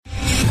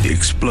the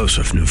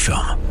explosive new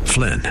film,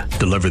 Flynn,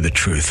 Deliver the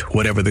Truth,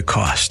 Whatever the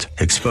Cost,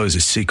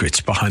 exposes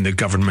secrets behind the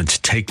government's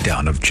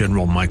takedown of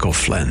General Michael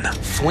Flynn.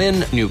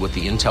 Flynn knew what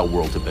the intel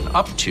world had been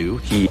up to.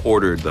 He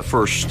ordered the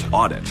first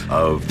audit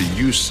of the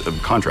use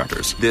of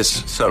contractors.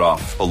 This set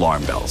off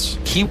alarm bells.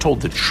 He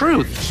told the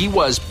truth. He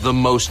was the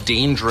most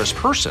dangerous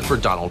person for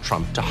Donald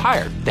Trump to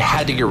hire. They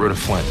had to get rid of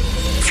Flynn.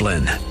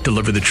 Flynn,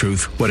 Deliver the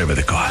Truth, Whatever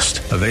the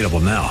Cost. Available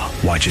now.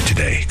 Watch it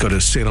today. Go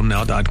to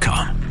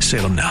salemnow.com.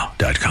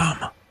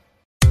 salemnow.com.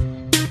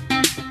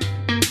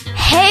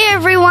 Hey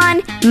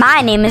everyone,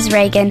 my name is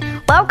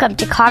Reagan. Welcome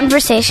to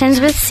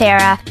Conversations with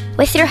Sarah,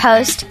 with your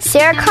host,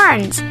 Sarah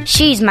Carnes.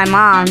 She's my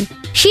mom.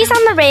 She's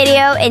on the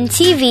radio and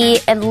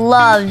TV and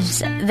loves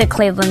the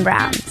Cleveland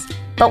Browns.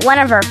 But one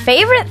of her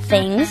favorite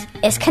things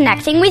is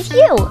connecting with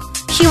you.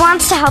 She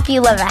wants to help you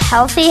live a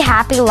healthy,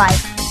 happy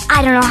life.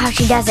 I don't know how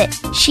she does it.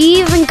 She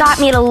even got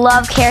me to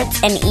love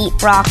carrots and eat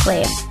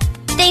broccoli.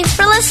 Thanks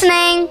for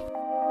listening.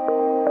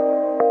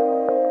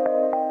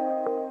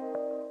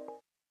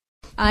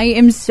 I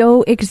am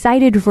so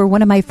excited for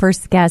one of my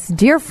first guests,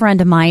 dear friend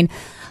of mine.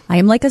 I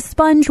am like a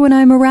sponge when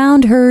I'm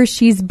around her.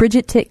 She's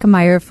Bridget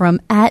Titkemeyer from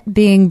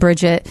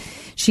 @BeingBridget.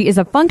 She is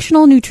a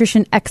functional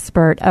nutrition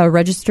expert, a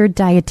registered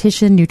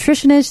dietitian,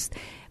 nutritionist,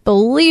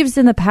 believes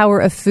in the power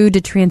of food to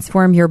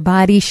transform your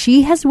body.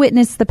 She has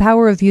witnessed the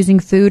power of using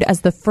food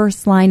as the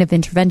first line of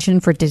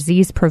intervention for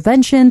disease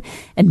prevention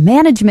and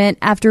management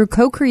after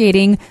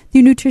co-creating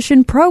the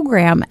nutrition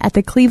program at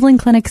the Cleveland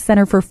Clinic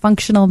Center for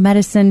Functional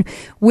Medicine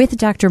with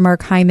Dr.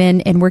 Mark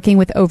Hyman and working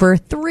with over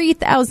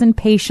 3,000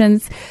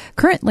 patients.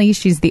 Currently,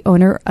 she's the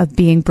owner of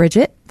Being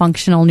Bridget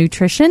Functional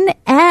Nutrition,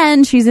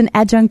 and she's an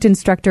adjunct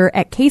instructor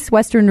at Case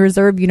Western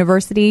Reserve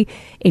University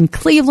in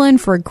Cleveland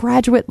for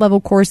graduate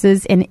level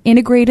courses in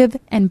integrative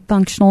and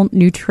functional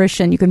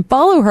nutrition. You can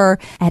follow her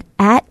at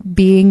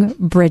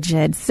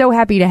 @BeingBridget. So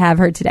happy to have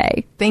her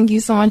today. Thank you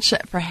so much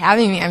for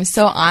having me. I'm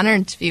so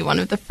honored to be one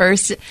of the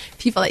first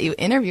people that you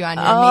interview on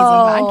your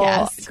amazing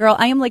podcast. Girl,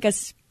 I am like a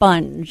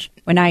sponge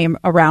when I am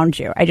around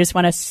you. I just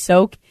want to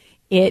soak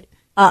it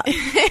up.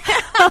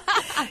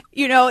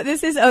 You know,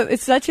 this is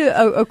it's such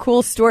a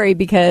cool story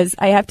because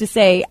I have to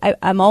say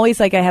I'm always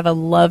like I have a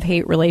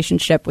love-hate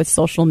relationship with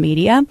social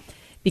media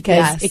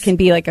because it can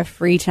be like a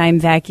free time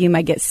vacuum.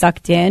 I get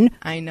sucked in.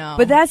 I know.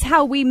 But that's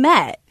how we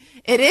met.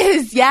 It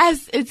is.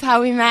 Yes, it's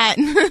how we met.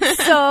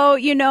 So,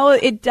 you know,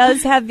 it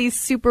does have these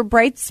super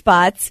bright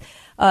spots.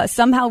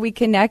 Somehow we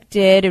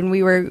connected and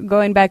we were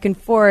going back and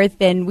forth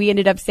and we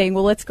ended up saying,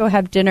 well, let's go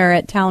have dinner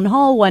at Town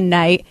Hall one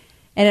night.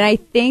 And I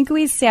think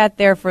we sat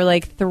there for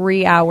like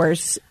 3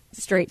 hours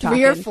straight talking.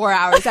 3 or 4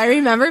 hours. I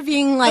remember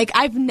being like,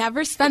 I've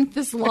never spent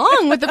this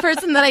long with the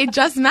person that I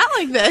just met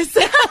like this.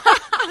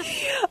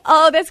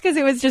 Oh, that's because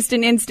it was just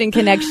an instant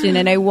connection.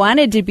 And I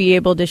wanted to be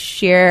able to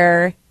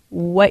share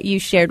what you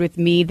shared with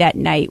me that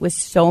night with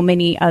so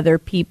many other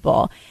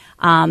people.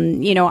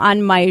 You know,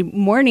 on my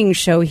morning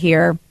show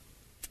here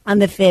on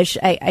The Fish,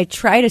 I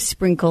try to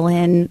sprinkle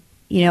in,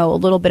 you know, a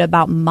little bit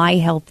about my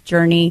health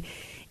journey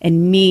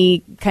and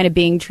me kind of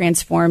being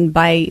transformed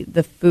by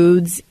the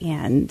foods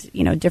and,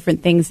 you know,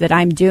 different things that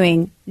I'm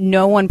doing.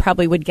 No one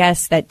probably would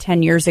guess that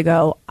 10 years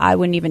ago, I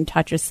wouldn't even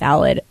touch a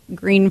salad,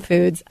 green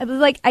foods. I was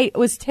like, it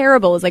was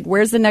terrible. It was like,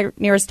 where's the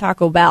nearest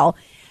Taco Bell?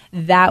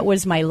 That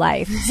was my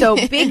life. So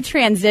big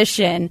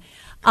transition.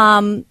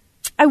 I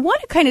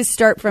want to kind of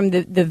start from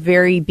the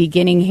very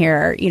beginning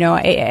here. You know,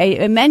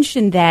 I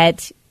mentioned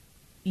that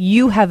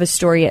you have a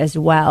story as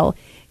well,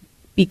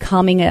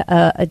 becoming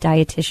a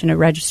dietitian, a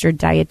registered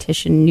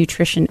dietitian,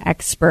 nutrition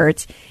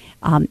expert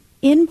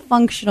in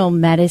functional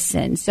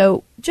medicine.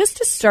 So just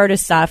to start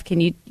us off, can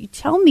you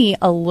tell me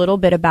a little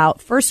bit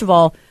about, first of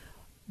all,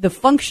 the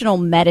functional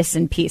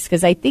medicine piece?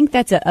 Because I think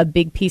that's a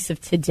big piece of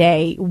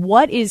today.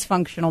 What is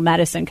functional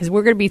medicine? Because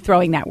we're going to be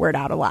throwing that word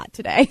out a lot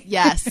today.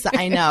 Yes,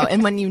 I know.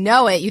 And when you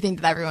know it, you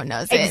think that everyone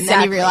knows it. Exactly. And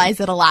then you realize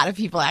that a lot of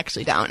people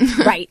actually don't.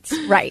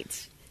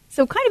 Right.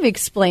 So kind of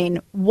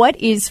explain what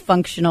is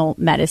functional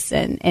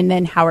medicine and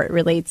then how it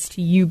relates to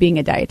you being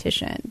a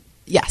dietitian.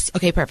 Yes.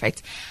 Okay,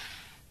 perfect.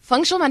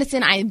 Functional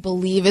medicine, I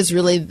believe, is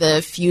really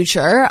the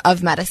future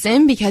of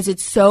medicine because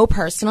it's so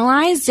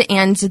personalized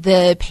and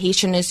the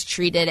patient is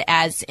treated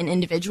as an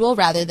individual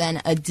rather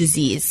than a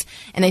disease.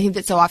 And I think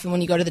that so often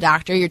when you go to the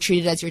doctor, you're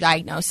treated as your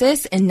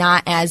diagnosis and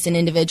not as an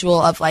individual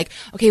of like,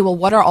 okay, well,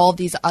 what are all of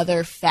these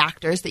other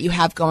factors that you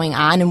have going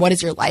on and what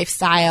is your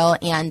lifestyle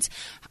and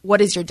what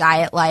is your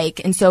diet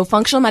like? And so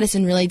functional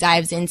medicine really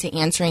dives into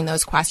answering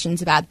those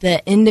questions about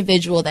the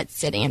individual that's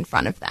sitting in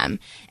front of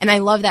them. And I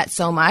love that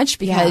so much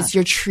because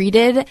you're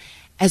treated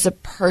as a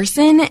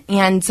person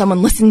and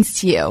someone listens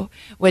to you,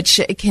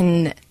 which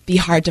can be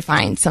hard to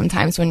find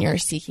sometimes when you're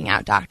seeking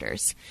out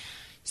doctors.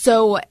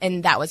 So,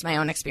 and that was my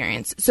own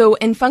experience. So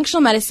in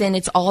functional medicine,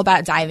 it's all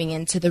about diving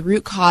into the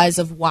root cause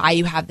of why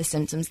you have the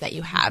symptoms that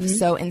you have. Mm-hmm.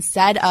 So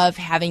instead of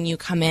having you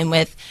come in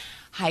with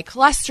high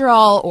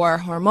cholesterol or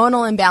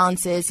hormonal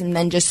imbalances and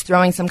then just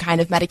throwing some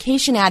kind of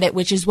medication at it,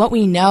 which is what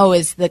we know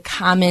is the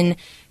common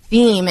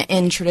theme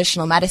in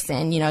traditional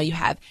medicine. You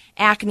have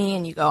acne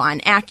and you go on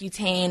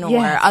Accutane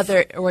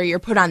or you're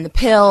put on the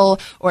pill,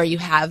 or you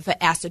have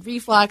acid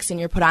reflux and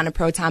you're put on a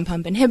proton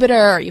pump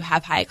inhibitor, or you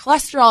have high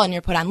cholesterol and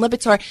you're put on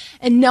Lipitor.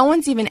 And no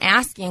one's even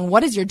asking,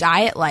 what is your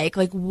diet like?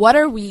 Like, what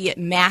are we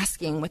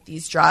masking with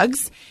these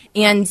drugs?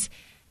 And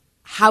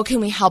how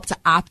can we help to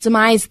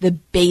optimize the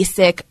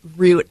basic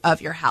root of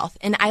your health?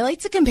 And I like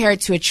to compare it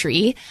to a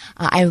tree.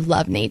 I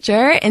love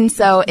nature. And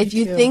so if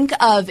you think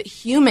of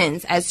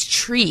humans as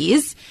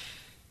trees,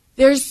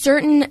 there's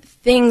certain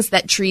things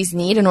that trees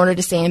need in order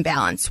to stay in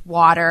balance: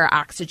 water,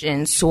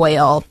 oxygen,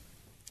 soil,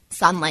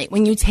 sunlight.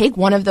 When you take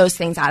one of those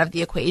things out of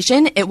the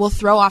equation, it will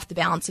throw off the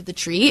balance of the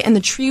tree, and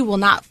the tree will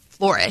not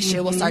flourish.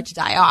 It will start to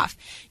die off.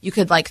 You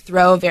could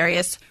throw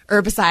various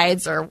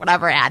herbicides or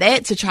whatever at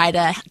it to try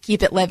to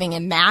keep it living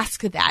and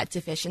mask that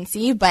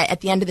deficiency. But at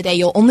the end of the day,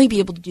 you'll only be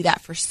able to do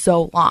that for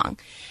so long.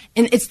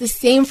 And it's the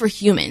same for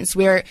humans.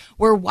 We're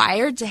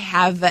wired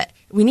to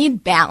we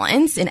need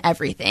balance in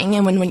everything.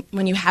 And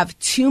when you have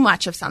too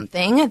much of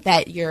something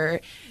that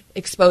you're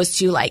exposed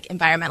to, like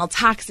environmental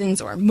toxins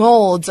or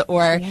molds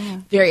or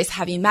various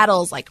heavy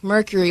metals like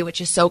mercury,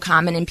 which is so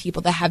common in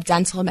people that have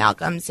dental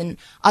amalgams and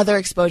other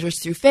exposures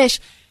through fish,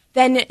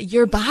 then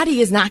your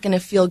body is not going to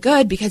feel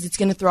good because it's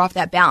going to throw off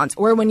that balance.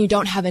 Or when you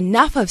don't have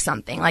enough of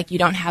something, like you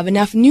don't have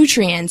enough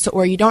nutrients,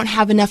 or you don't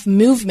have enough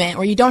movement,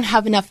 or you don't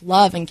have enough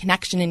love and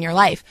connection in your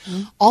life,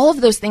 all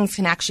of those things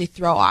can actually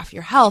throw off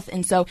your health.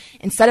 And so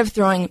instead of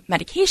throwing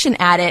medication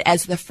at it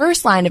as the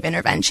first line of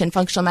intervention,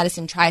 functional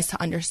medicine tries to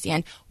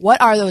understand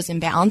what are those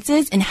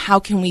imbalances and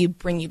how can we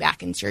bring you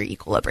back into your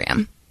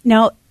equilibrium.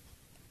 Now,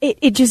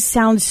 it just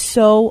sounds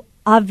so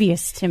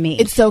obvious to me.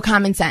 It's so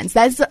common sense.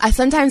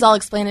 Sometimes I'll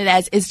explain it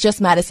as it's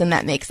just medicine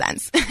that makes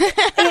sense.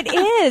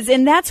 It is.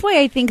 And that's why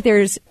I think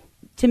there's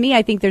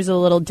a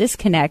little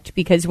disconnect,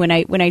 because when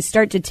I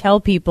start to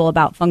tell people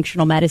about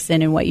functional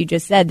medicine and what you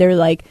just said, they're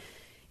like,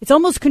 it's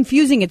almost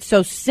confusing. It's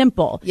so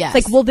simple. Yes.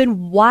 It's like, well,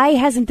 then why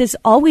hasn't this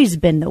always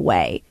been the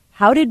way?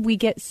 How did we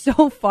get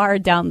so far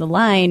down the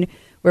line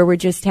where we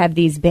just have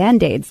these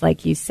Band-Aids,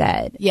 like you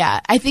said? Yeah,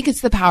 I think it's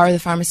the power of the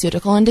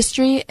pharmaceutical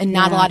industry and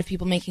not a lot of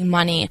people making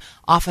money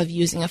off of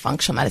using a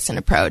functional medicine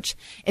approach.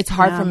 It's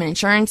hard from an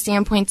insurance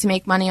standpoint to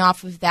make money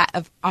off of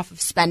that, off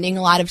of spending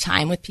a lot of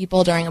time with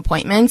people during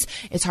appointments.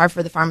 It's hard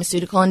for the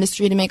pharmaceutical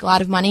industry to make a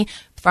lot of money.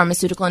 The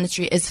pharmaceutical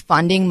industry is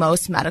funding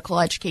most medical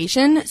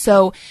education.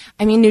 So,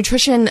 I mean,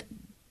 nutrition...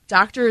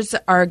 Doctors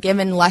are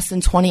given less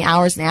than 20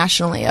 hours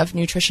nationally of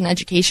nutrition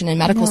education in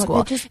medical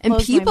school. And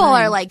people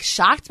are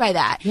shocked by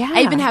that. Yeah.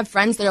 I even have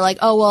friends that are like,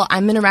 oh, well,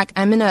 I'm going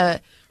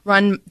to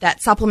run that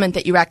supplement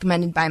that you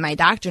recommended by my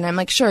doctor. And I'm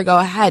like, sure, go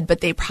ahead.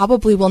 But they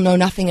probably will know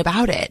nothing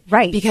about it.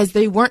 Right. Because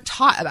they weren't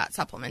taught about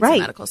supplements in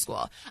medical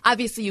school.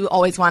 Obviously, you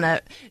always want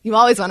to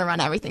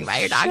run everything by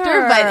your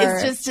doctor,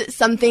 but it's just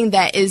something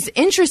that is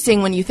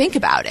interesting when you think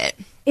about it.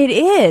 It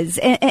is.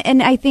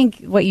 And I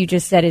think what you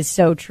just said is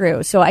so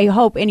true. So I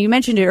hope, and you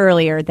mentioned it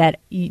earlier, that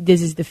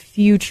this is the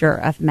future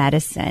of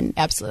medicine.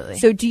 Absolutely.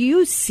 So do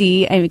you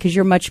see, because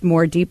you're much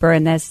more deeper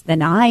in this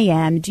than I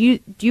am, do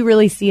you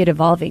really see it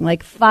evolving?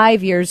 Like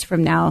 5 years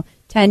from now,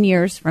 10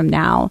 years from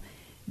now,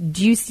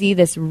 do you see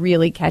this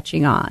really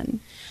catching on?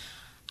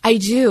 I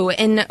do.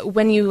 And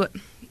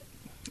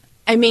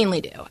I mainly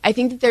do. I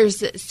think that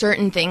there's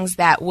certain things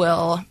that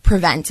will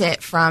prevent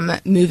it from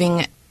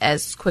moving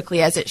as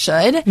quickly as it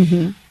should.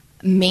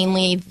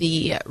 Mainly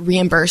the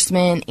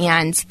reimbursement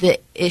and the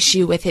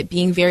issue with it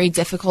being very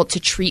difficult to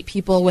treat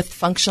people with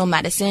functional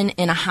medicine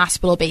in a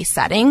hospital-based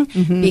setting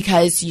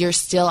because you're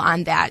still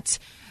on that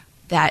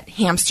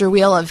hamster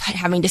wheel of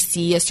having to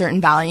see a certain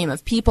volume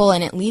of people,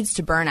 and it leads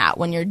to burnout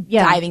when you're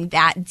diving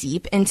that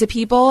deep into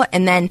people,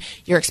 and then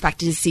you're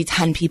expected to see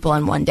 10 people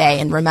in one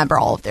day and remember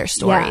all of their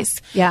stories.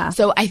 Yeah.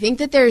 So I think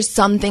that there's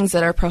some things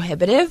that are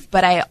prohibitive,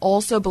 but I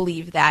also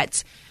believe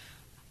that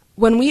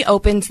when we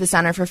opened the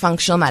Center for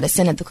Functional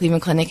Medicine at the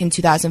Cleveland Clinic in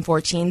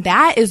 2014,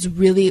 that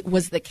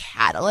was the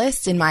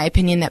catalyst, in my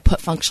opinion, that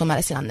put functional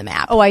medicine on the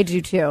map. Oh, I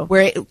do too.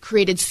 Where it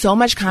created so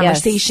much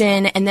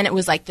conversation, and then it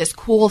was like this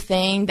cool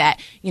thing that,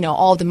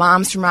 all the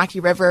moms from Rocky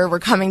River were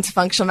coming to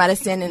functional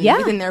medicine, and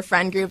within their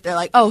friend group, they're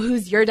like, oh,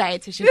 who's your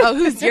dietitian? Oh,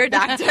 who's your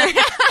doctor?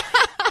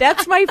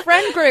 That's my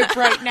friend group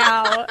right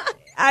now.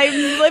 I'm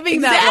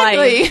living that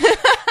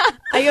life.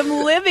 I am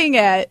living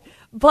it.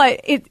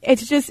 But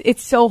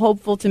it's so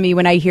hopeful to me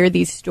when I hear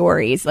these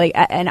stories.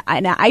 And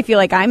I feel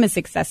like I'm a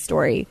success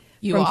story.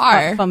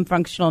 From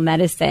functional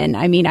medicine.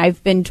 I mean,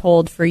 I've been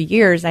told for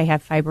years I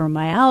have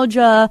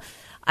fibromyalgia.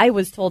 I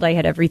was told I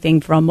had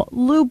everything from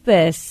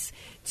lupus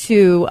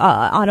to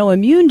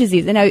autoimmune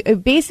disease. And I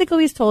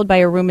basically was told by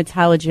a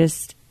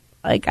rheumatologist,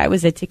 I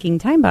was a ticking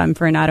time bomb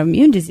for an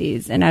autoimmune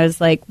disease. And I was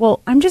like,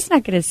 well, I'm just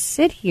not going to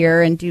sit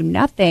here and do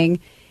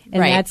nothing.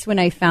 And that's when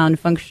I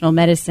found functional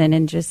medicine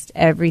and just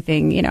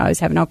everything. I was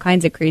having all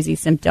kinds of crazy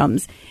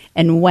symptoms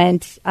and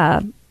went,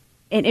 and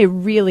it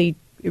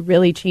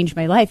really changed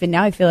my life. And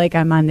now I feel like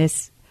I'm on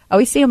this, I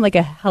always say I'm like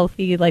a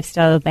healthy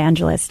lifestyle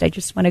evangelist. I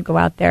just want to go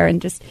out there and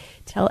just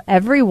tell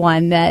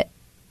everyone that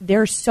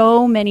there are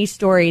so many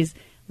stories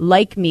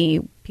like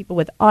me, people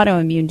with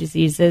autoimmune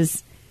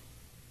diseases.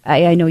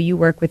 I know you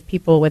work with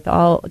people with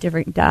all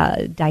different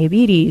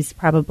diabetes,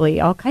 probably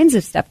all kinds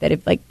of stuff that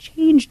have like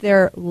changed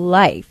their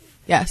life.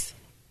 Yes.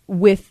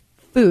 With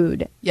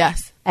food.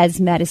 Yes. As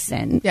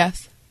medicine.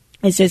 Yes.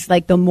 It's just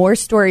like the more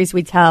stories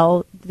we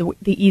tell,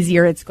 the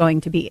easier it's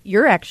going to be.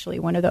 You're actually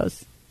one of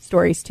those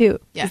stories too.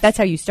 Yes. That's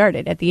how you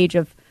started at the age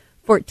of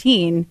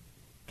 14.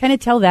 Kind of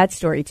tell that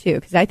story too,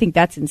 because I think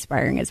that's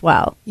inspiring as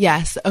well.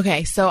 Yes.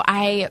 Okay. So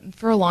I,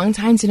 for a long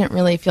time, didn't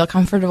really feel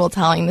comfortable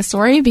telling the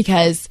story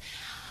because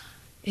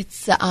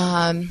it's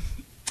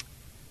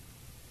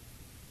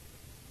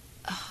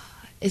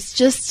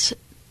just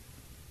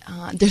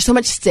there's so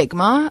much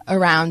stigma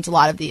around a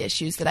lot of the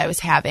issues that I was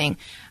having.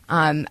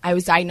 I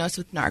was diagnosed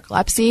with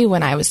narcolepsy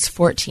when I was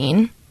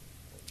 14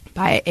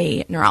 by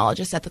a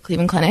neurologist at the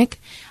Cleveland Clinic.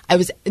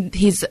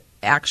 He's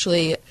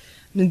actually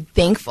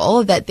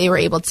thankful that they were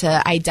able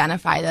to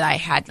identify that I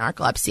had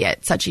narcolepsy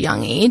at such a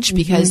young age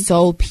because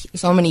so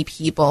many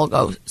people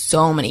go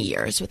so many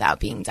years without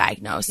being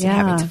diagnosed and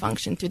having to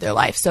function through their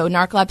life. So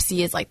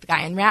narcolepsy is like the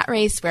guy in Rat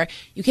Race where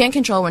you can't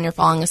control when you're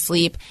falling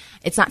asleep.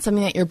 It's not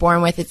something that you're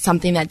born with. It's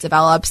something that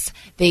develops.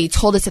 They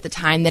told us at the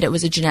time that it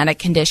was a genetic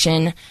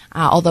condition,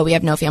 although we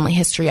have no family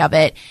history of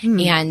it.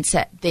 And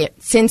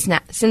since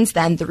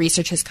then, the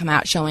research has come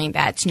out showing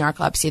that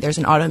narcolepsy, there's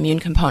an autoimmune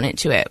component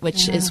to it,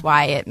 which is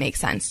why it makes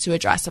sense to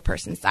address a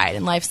person's diet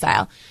and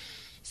lifestyle.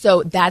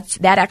 So that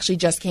actually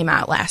just came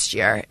out last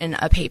year in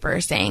a paper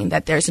saying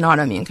that there's an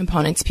autoimmune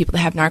component to people that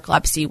have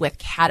narcolepsy with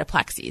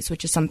cataplexies,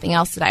 which is something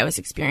else that I was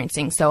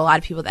experiencing. So a lot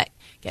of people that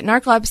get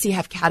narcolepsy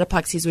have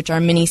cataplexies, which are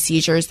mini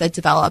seizures that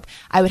develop.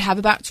 I would have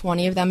about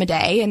 20 of them a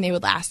day, and they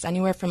would last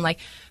anywhere from like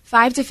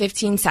 5 to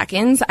 15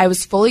 seconds. I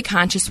was fully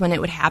conscious when it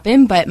would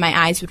happen, but my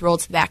eyes would roll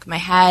to the back of my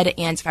head,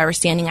 and if I were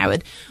standing, I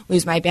would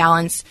lose my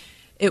balance.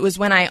 It was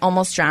when I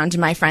almost drowned in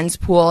my friend's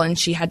pool and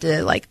she had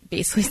to like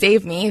basically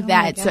save me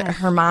that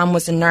her mom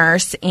was a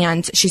nurse,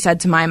 and she said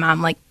to my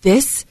mom, like,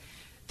 there's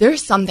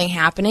something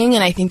happening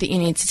and I think that you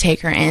need to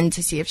take her in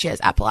to see if she has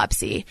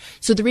epilepsy.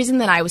 So the reason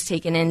that I was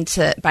taken in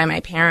by my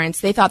parents,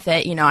 they thought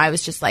that, I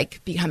was just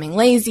like becoming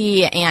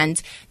lazy,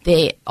 and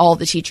all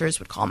the teachers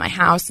would call my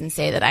house and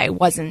say that I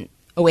wasn't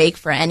awake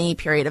for any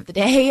period of the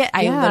day.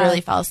 I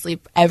literally fell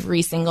asleep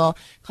every single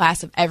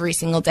class of every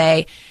single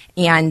day.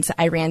 And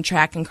I ran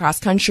track and cross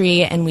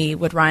country, and we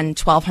would run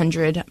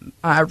 1,200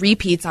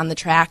 repeats on the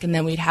track. And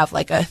then we'd have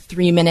like a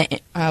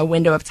 3-minute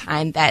window of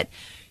time that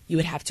you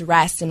would have to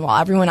rest. And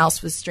while everyone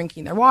else was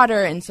drinking their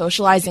water and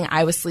socializing,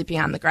 I was sleeping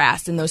on the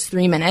grass. In those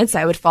 3 minutes,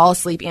 I would fall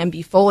asleep and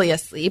be fully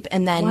asleep.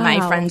 And then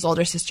my friend's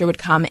older sister would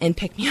come and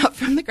pick me up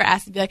from the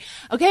grass and be like,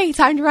 okay,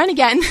 time to run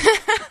again.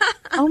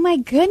 Oh, my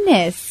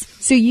goodness.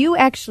 So you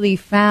actually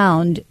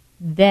found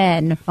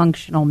then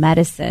functional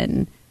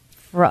medicine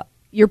for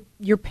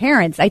your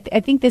parents. I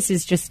think this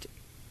is just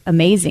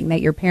amazing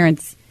that your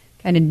parents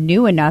kind of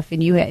knew enough,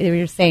 and you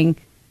were saying,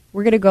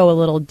 we're going to go a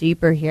little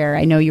deeper here.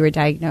 I know you were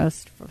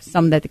diagnosed for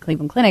some at the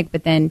Cleveland Clinic,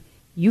 but then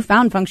you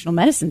found functional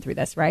medicine through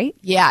this, right?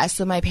 Yeah,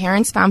 so my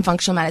parents found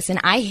functional medicine.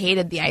 I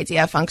hated the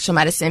idea of functional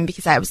medicine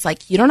because I was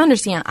like, you don't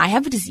understand. I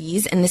have a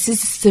disease, and this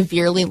is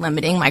severely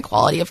limiting my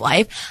quality of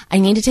life. I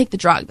need to take the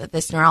drug that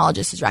this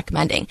neurologist is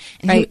recommending.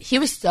 And he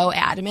was so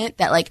adamant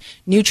that, like,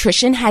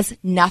 nutrition has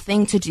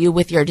nothing to do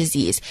with your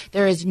disease.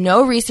 There is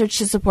no research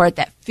to support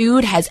that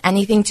food has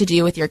anything to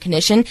do with your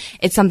condition.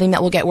 It's something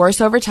that will get worse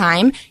over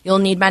time. You'll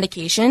need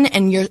medication,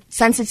 and your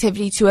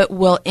sensitivity to it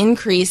will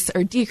increase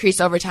or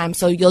decrease over time,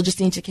 so you'll just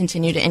need to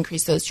continue to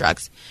increase those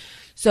drugs.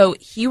 So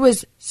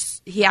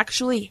he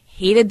actually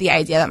hated the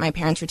idea that my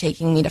parents were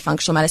taking me to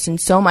functional medicine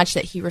so much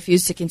that he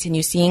refused to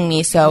continue seeing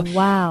me. So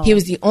he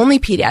was the only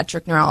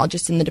pediatric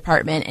neurologist in the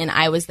department, and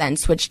I was then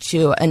switched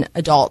to an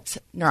adult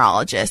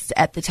neurologist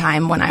at the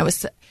time when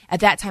at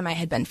that time I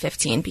had been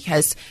 15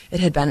 because it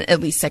had been at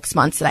least 6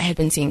 months that I had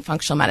been seeing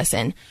functional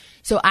medicine.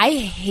 So I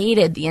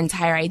hated the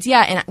entire idea,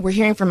 and we're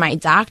hearing from my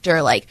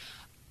doctor, like,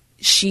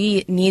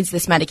 she needs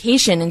this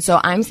medication. And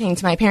so I'm saying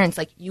to my parents,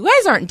 like, you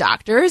guys aren't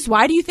doctors.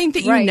 Why do you think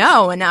that you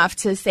know enough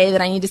to say that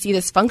I need to see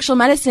this functional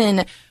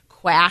medicine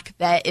quack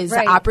that is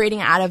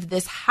operating out of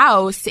this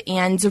house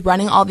and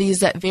running all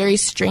these very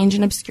strange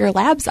and obscure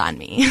labs on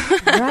me?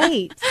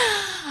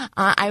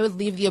 I would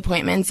leave the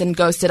appointments and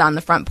go sit on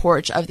the front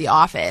porch of the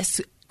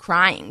office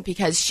crying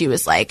because she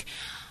was like,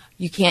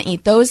 you can't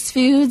eat those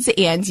foods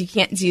and you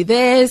can't do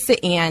this,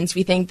 and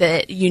we think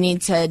that you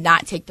need to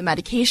not take the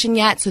medication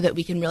yet so that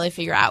we can really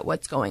figure out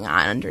what's going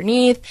on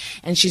underneath.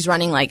 And she's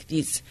running like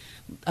these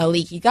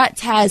leaky gut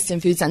tests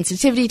and food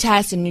sensitivity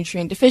tests and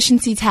nutrient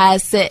deficiency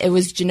tests. It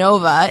was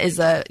Genova is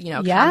a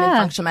common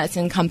functional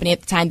medicine company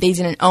at the time. They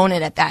didn't own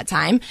it at that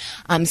time,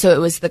 so it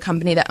was the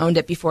company that owned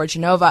it before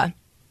Genova.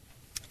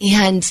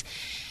 And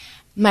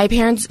My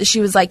parents, she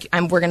was like,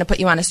 we're going to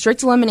put you on a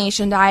strict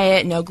elimination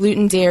diet, no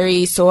gluten,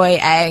 dairy, soy,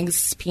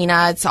 eggs,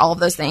 peanuts, all of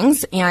those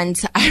things. And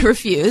I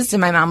refused.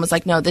 And my mom was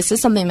like, no, this is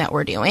something that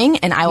we're doing,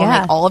 and I will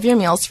make all of your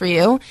meals for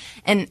you.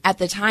 And at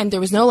the time, there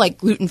was no like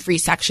gluten-free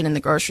section in the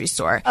grocery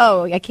store.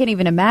 Oh, I can't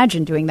even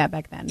imagine doing that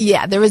back then.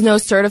 Yeah, there was no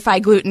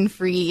certified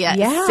gluten-free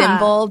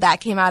symbol. That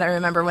came out. I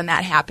remember when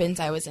that happened.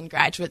 I was in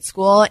graduate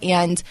school,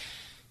 and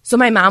so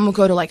my mom would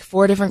go to like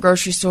 4 different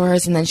grocery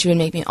stores, and then she would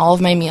make me all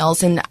of my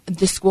meals. And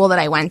the school that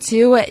I went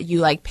to, you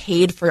like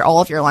paid for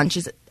all of your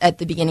lunches at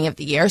the beginning of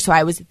the year. So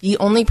I was the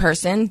only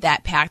person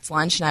that packed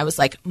lunch, and I was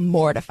like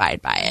mortified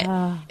by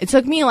it. It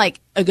took me like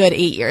a good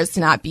 8 years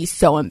to not be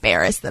so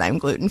embarrassed that I'm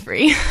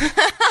gluten-free.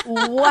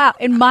 Wow.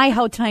 And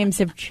how times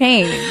have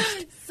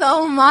changed.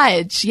 So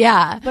much,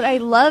 yeah. But I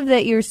love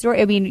that your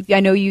story. I mean, I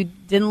know you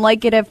didn't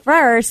like it at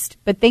first,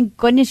 but thank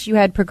goodness you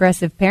had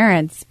progressive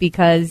parents,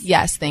 because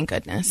yes, thank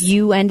goodness.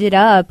 You ended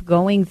up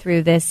going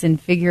through this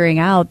and figuring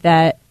out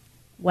that,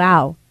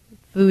 wow,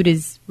 food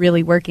is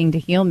really working to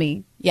heal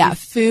me. Yeah,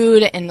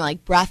 food and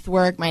like breath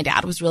work. My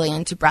dad was really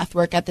into breath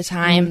work at the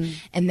time,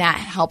 and that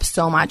helped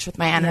so much with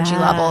my energy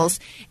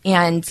levels,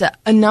 and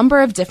a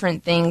number of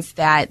different things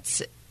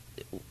that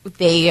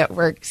they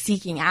were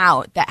seeking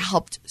out that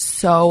helped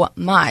so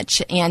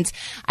much. And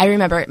I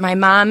remember my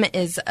mom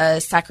is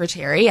a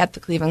secretary at the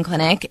Cleveland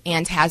Clinic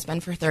and has been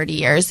for 30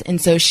 years.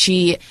 And so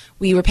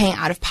we were paying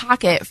out of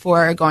pocket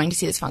for going to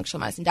see this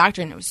functional medicine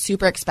doctor, and it was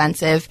super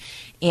expensive,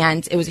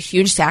 and it was a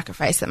huge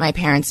sacrifice that my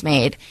parents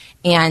made.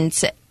 And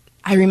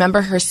I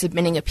remember her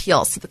submitting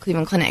appeals to the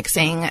Cleveland Clinic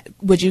saying,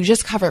 would you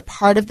just cover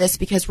part of this,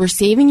 because we're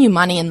saving you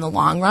money in the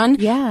long run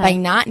by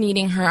not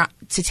needing her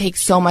to take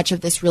so much of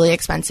this really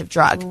expensive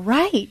drug.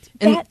 Right.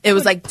 And it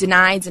was like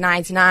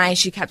deny.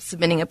 She kept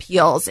submitting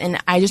appeals.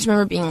 And I just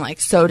remember being like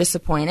so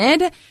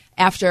disappointed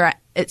after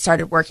it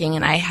started working,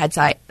 and I had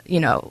to,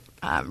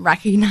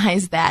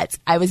 recognize that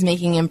I was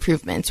making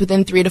improvements.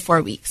 Within 3 to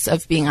 4 weeks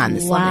of being on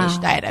this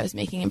elimination diet, I was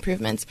making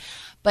improvements.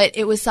 But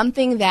it was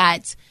something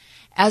that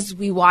as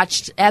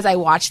I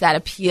watched that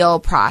appeal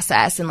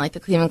process and like the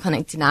Cleveland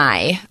Clinic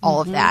deny all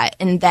of that,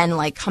 and then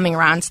like coming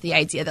around to the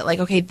idea that like,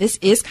 okay, this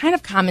is kind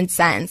of common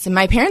sense. And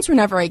my parents were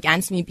never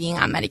against me being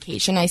on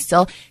medication. I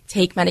still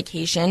take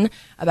medication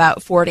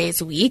about 4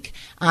 days a week.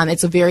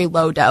 It's a very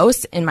low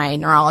dose, and my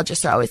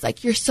neurologists are always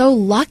like, you're so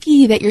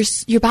lucky that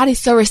your body's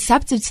so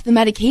receptive to the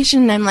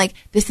medication. And I'm like,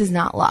 this is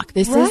not luck.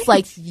 This is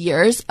like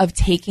years of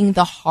taking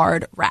the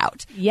hard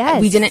route.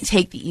 Yes. We didn't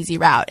take the easy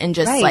route and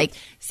just like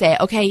say,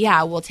 okay,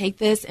 yeah, we'll take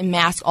this and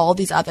mask all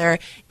these other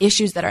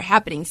issues that are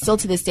happening. Still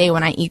to this day,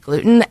 when I eat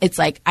gluten, it's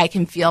like I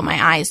can feel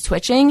my eyes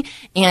twitching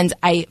and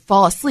I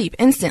fall asleep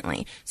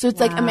instantly. So it's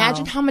like,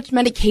 imagine how much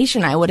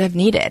medication I would have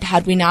needed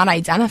had we not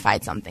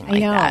identified something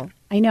like that.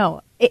 I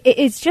know.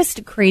 It's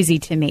just crazy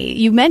to me.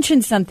 You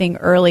mentioned something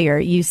earlier.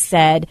 You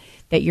said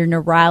that your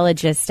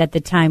neurologist at the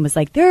time was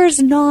like, there's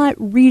not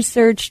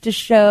research to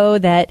show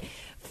that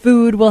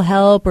food will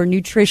help or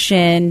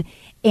nutrition.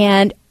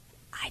 And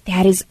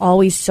that is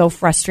always so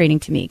frustrating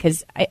to me,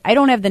 because I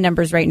don't have the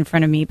numbers right in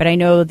front of me, but I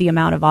know the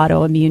amount of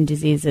autoimmune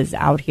diseases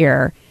out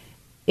here.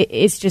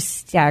 It's just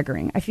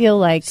staggering. I feel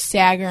like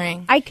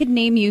staggering. I could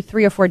name you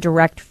 3 or 4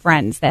 direct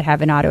friends that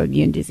have an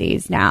autoimmune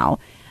disease now.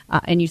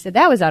 And you said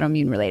that was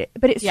autoimmune related.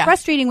 But it's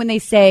frustrating when they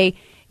say,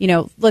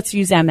 let's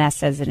use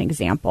MS as an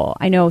example.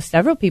 I know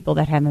several people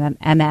that have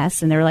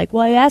MS, and they're like,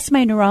 well, I asked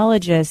my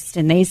neurologist,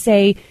 and they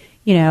say,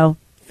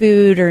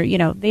 food or,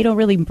 they don't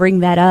really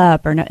bring that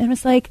up. And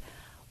it's like,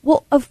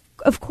 well,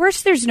 of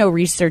course there's no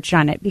research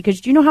on it,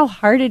 because do you know how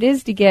hard it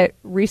is to get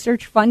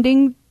research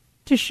funding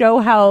to show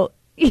how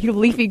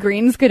leafy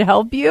greens could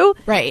help you?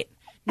 Right.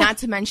 Not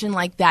to mention,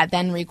 like, that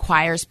then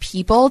requires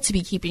people to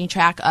be keeping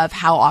track of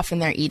how often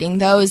they're eating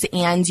those,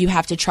 and you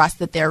have to trust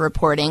that they're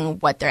reporting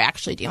what they're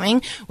actually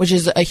doing, which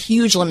is a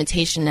huge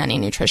limitation in any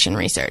nutrition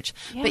research.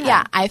 Yeah. But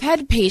yeah, I've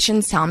had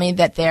patients tell me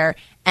that their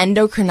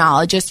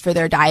endocrinologist for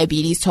their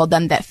diabetes told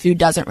them that food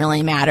doesn't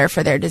really matter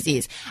for their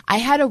disease. I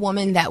had a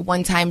woman that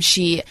one time,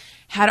 she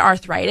had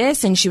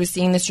arthritis, and she was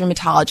seeing this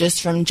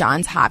rheumatologist from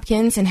Johns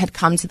Hopkins and had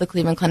come to the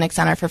Cleveland Clinic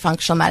Center for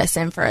Functional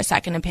Medicine for a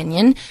second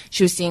opinion.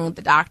 She was seeing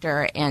the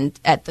doctor and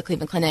at the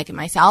Cleveland Clinic and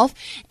myself,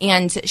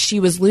 and she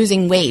was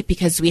losing weight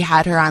because we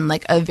had her on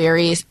like a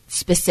very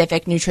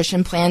specific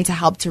nutrition plan to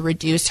help to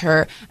reduce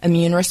her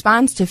immune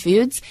response to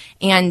foods.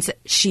 And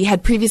she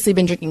had previously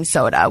been drinking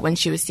soda when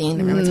she was seeing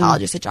the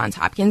rheumatologist at Johns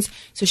Hopkins.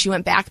 So she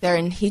went back there,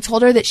 and he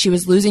told her that she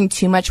was losing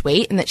too much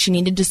weight and that she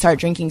needed to start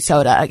drinking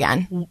soda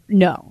again.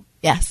 No.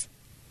 Yes.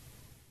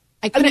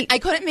 I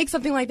couldn't make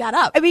something like that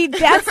up. I mean,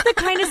 that's the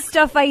kind of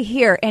stuff I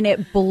hear, and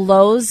it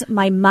blows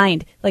my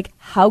mind. Like,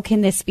 how can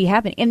this be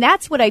happening? And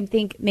that's what I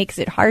think makes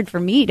it hard for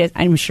me to,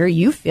 I'm sure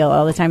you feel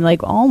all the time,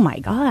 like, oh my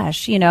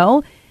gosh,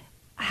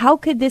 how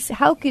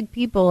could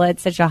people at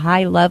such a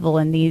high level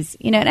in these,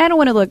 and I don't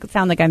want to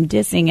sound like I'm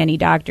dissing any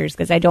doctors,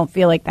 because I don't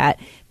feel like that.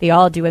 They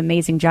all do an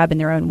amazing job in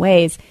their own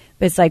ways.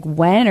 But it's like,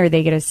 when are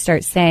they going to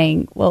start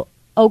saying, well,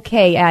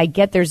 okay, I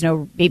get there's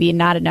maybe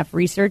not enough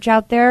research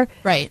out there.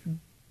 Right.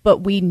 but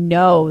we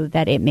know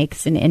that it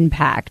makes an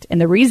impact.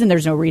 And the reason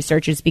there's no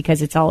research is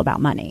because it's all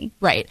about money.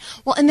 Right.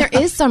 Well, and there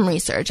is some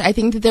research. I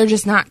think that they're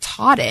just not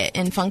taught it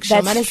in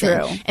functional medicine.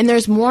 True. And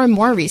there's more and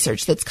more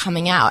research that's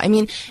coming out. I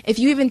mean, if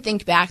you even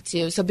think back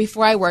to, so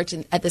before I worked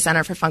at the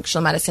Center for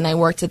Functional Medicine, I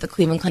worked at the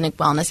Cleveland Clinic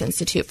Wellness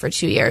Institute for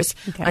 2 years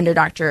under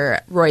Dr.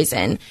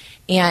 Roizen.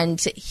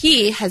 And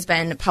he has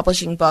been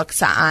publishing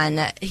books on,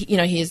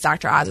 he is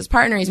Dr. Oz's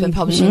partner. He's been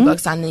publishing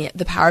books on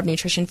the power of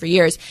nutrition for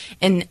years.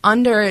 And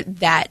under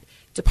that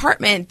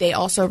department, they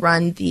also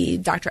run the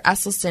Dr.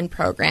 Esselstyn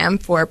program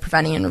for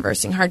preventing and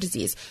reversing heart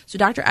disease. So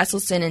Dr.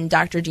 Esselstyn and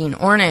Dr. Dean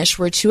Ornish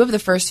were two of the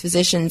first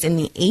physicians in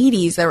the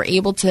 80s that were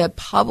able to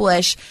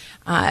publish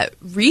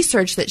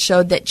research that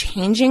showed that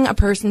changing a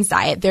person's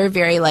diet, they're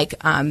very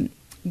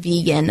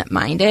vegan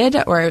minded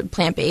or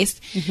plant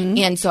based.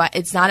 And so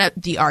it's not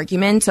the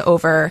argument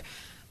over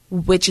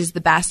which is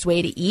the best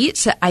way to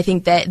eat. I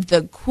think that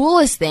the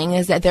coolest thing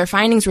is that their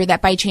findings were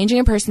that by changing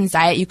a person's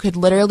diet, you could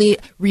literally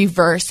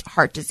reverse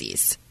heart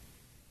disease.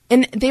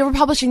 And they were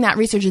publishing that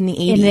research in the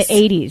 80s. In the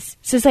 80s.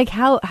 So it's like,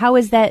 how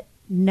is that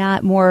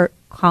not more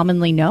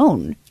commonly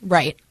known?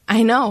 Right.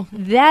 I know.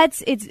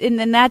 That's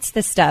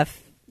the stuff.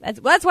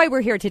 That's why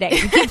we're here today.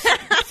 We keep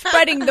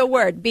spreading the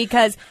word,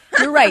 because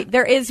you're right.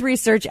 There is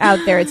research out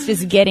there. It's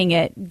just getting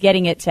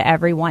it to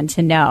everyone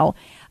to know.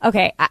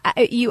 Okay,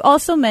 you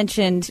also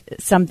mentioned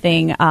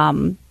something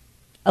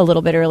a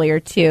little bit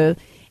earlier too,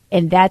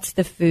 and that's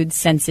the food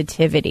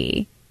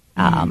sensitivity,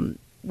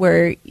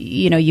 where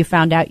you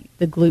found out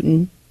the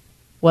gluten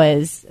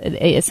was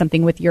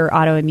something with your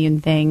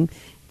autoimmune thing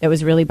that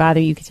was really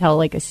bothering you. You could tell,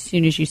 like, as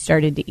soon as you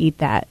started to eat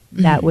that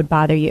would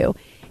bother you.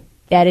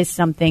 That is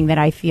something that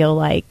I feel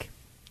like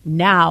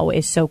now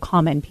is so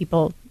common.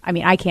 People, I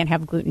mean, I can't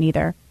have gluten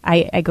either.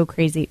 I go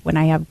crazy when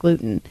I have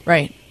gluten.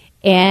 Right.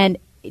 And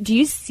do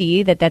you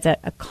see that that's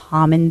a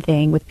common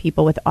thing with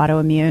people with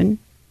autoimmune?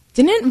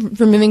 Didn't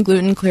removing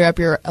gluten clear up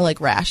your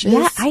rashes?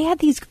 Yeah, I had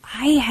these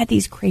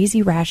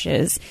crazy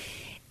rashes.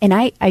 And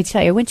I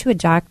tell you, I went to a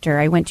doctor.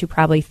 I went to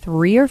probably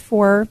 3 or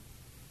 4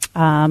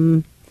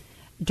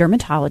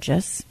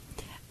 dermatologists.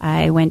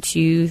 I went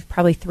to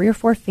probably 3 or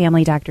 4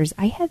 family doctors.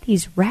 I had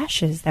these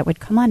rashes that would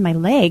come on my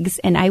legs,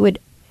 and I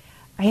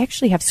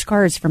actually have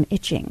scars from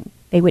itching.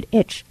 They would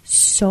itch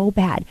so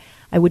bad.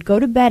 I would go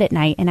to bed at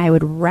night and I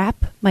would wrap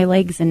my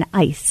legs in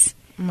ice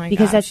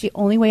because that's the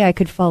only way I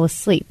could fall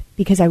asleep,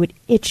 because I would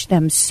itch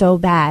them so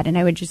bad, and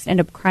I would just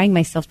end up crying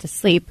myself to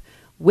sleep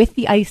with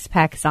the ice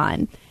packs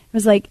on. It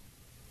was like,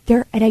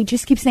 and I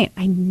just keep saying,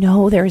 I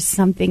know there is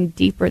something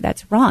deeper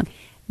that's wrong.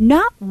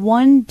 Not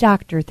one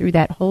doctor through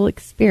that whole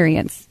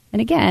experience.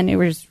 And again, it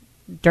was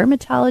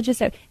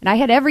dermatologists, and I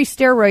had every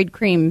steroid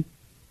cream.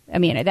 I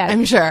mean,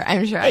 I'm sure.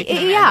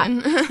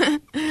 Yeah.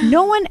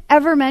 No one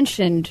ever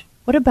mentioned,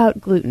 what about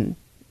gluten?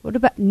 What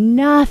about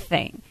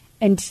nothing,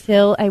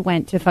 until I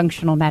went to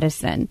functional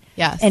medicine.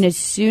 Yes. And as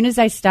soon as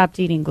I stopped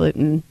eating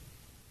gluten,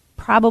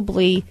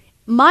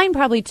 mine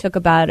probably took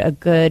about a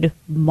good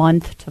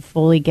month to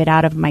fully get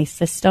out of my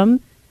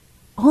system.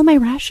 All my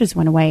rashes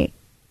went away.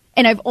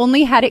 And I've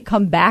only had it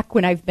come back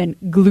when I've been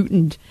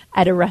glutened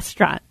at a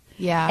restaurant.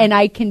 Yeah. And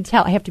I can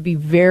tell. I have to be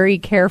very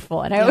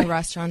careful. And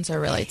restaurants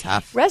are really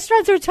tough.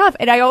 Restaurants are tough.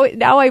 And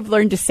now I've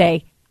learned to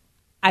say,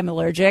 I'm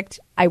allergic.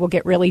 I will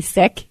get really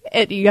sick.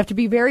 You have to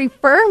be very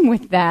firm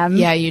with them.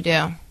 Yeah, you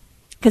do.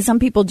 Because some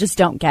people just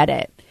don't get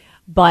it.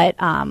 But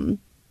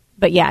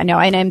yeah, no,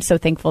 and I'm so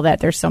thankful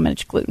that there's so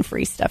much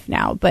gluten-free stuff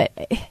now. But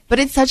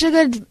it's such a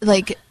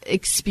good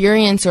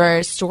experience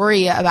or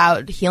story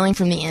about healing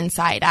from the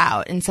inside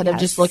out, instead of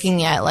just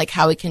looking at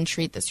how we can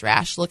treat this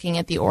rash, looking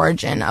at the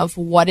origin of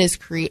what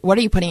are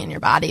you putting in your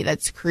body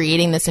that's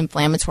creating this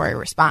inflammatory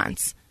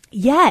response.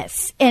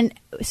 Yes. And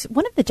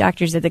one of the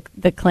doctors at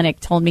the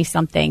clinic told me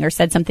something, or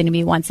said something to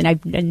me once, and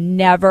I've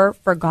never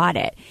forgot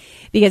it,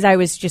 because I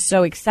was just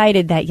so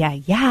excited that,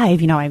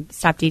 I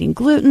stopped eating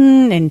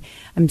gluten, and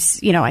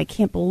I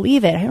can't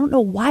believe it. I don't know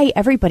why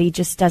everybody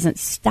just doesn't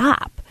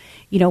stop.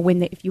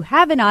 If you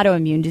have an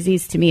autoimmune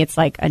disease, to me, it's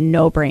like a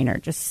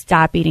no-brainer. Just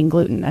stop eating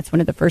gluten. That's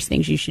one of the first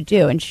things you should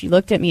do. And she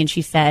looked at me and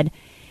she said,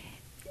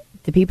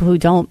 the people who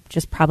don't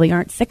just probably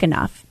aren't sick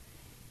enough.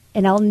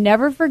 And I'll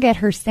never forget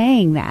her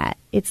saying that.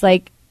 It's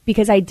like,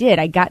 because I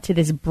got to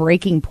this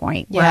breaking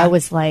point where I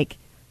was like,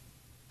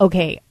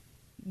 okay,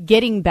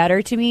 getting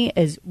better to me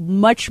is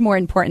much more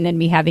important than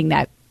me having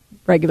that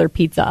regular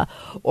pizza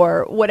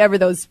or whatever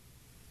those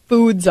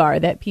foods are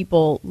that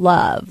people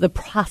love, the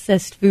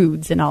processed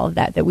foods and all of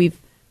that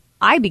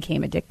I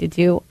became addicted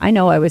to. I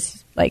know I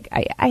was like,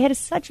 I had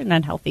such an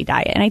unhealthy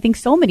diet, and I think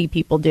so many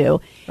people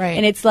do. Right.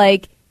 And it's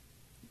like,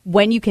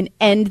 when you can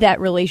end that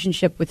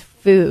relationship with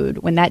food,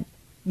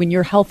 when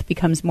your health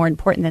becomes more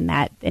important than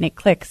that, then it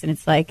clicks. And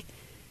it's like,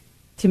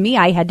 to me,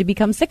 I had to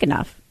become sick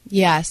enough.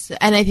 Yes,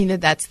 and I think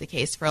that that's the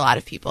case for a lot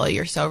of people.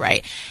 You're so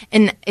right.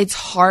 And it's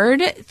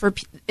hard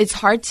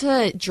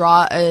to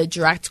draw a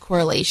direct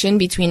correlation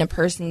between a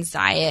person's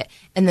diet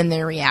and then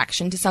their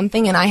reaction to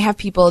something. And I have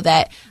people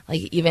that,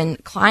 even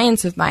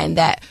clients of mine,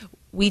 that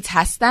we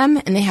test them,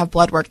 and they have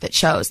blood work that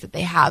shows that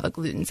they have a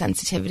gluten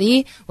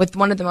sensitivity with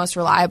one of the most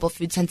reliable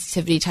food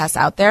sensitivity tests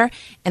out there,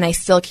 and I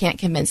still can't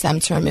convince them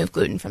to remove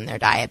gluten from their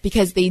diet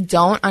because they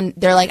don't.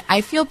 They're like,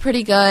 I feel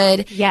pretty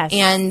good, yes,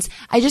 and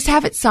I just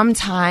have it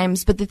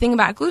sometimes. But the thing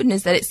about gluten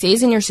is that it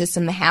stays in your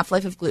system. The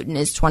half-life of gluten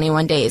is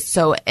 21 days,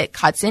 so it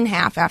cuts in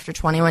half after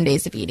 21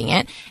 days of eating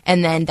it,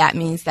 and then that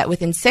means that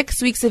within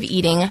 6 weeks of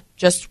eating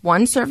just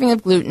one serving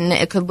of gluten,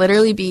 it could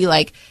literally be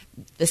like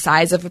the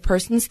size of a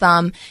person's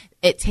thumb.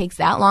 It takes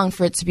that long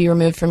for it to be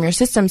removed from your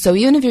system. So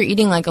even if you're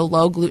eating like a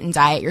low gluten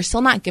diet, you're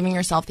still not giving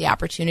yourself the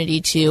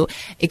opportunity to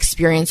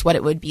experience what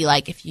it would be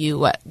like if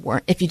you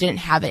didn't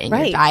have it in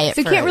your diet.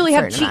 So you can't really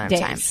have cheat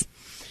days.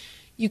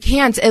 You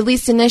can't, at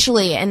least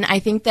initially. And I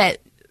think that,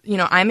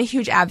 I'm a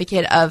huge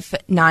advocate of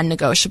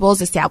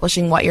non-negotiables,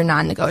 establishing what your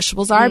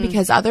non-negotiables are,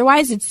 because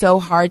otherwise it's so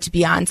hard to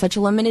be on such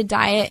a limited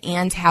diet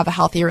and have a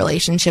healthy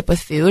relationship with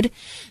food.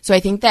 So I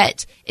think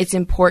that it's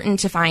important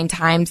to find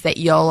times that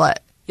you'll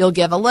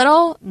give a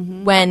little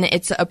when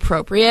it's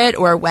appropriate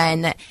or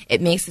when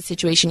it makes the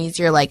situation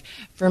easier. Like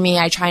for me,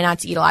 I try not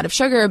to eat a lot of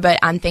sugar, but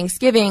on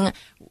Thanksgiving,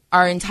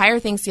 our entire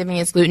Thanksgiving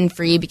is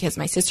gluten-free because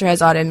my sister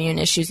has autoimmune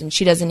issues and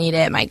she doesn't eat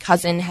it. My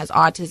cousin has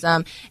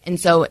autism. And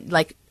so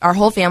like our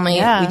whole family,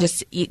 we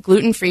just eat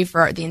gluten-free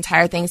for the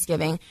entire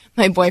Thanksgiving.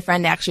 My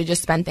boyfriend actually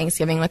just spent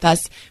Thanksgiving with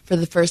us for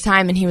the first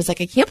time, and he was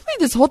like, I can't believe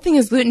this whole thing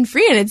is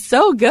gluten-free and it's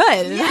so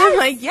good. And I'm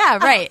like, yeah,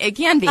 right, it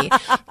can be.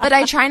 But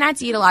I try not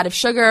to eat a lot of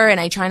sugar and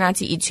I try not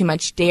to eat too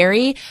much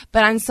dairy.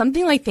 But on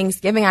something like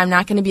Thanksgiving, I'm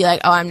not going to be like,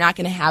 I'm not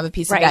going to have a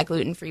piece of that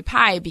gluten-free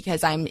pie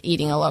because I'm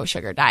eating a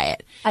low-sugar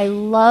diet. I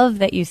love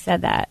that you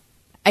said that.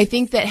 I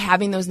think that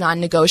having those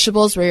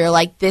non-negotiables where you're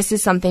like, this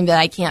is something that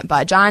I can't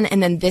budge on,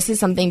 and then this is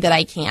something that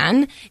I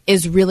can,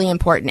 is really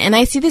important. And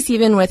I see this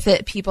even with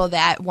people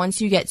that once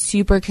you get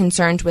super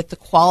concerned with the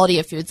quality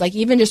of foods, like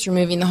even just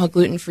removing the whole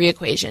gluten-free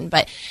equation,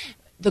 but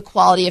the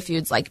quality of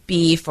foods like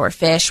beef or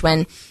fish,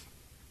 when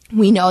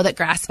we know that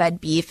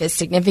grass-fed beef is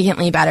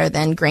significantly better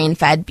than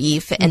grain-fed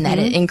beef, and that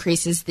it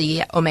increases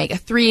the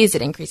omega-3s,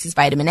 it increases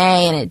vitamin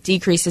A, and it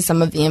decreases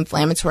some of the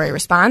inflammatory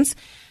response.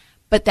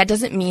 But that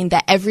doesn't mean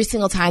that every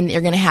single time that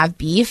you're going to have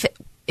beef,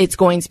 it's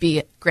going to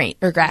be grain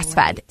or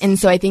grass-fed. And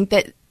so I think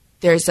that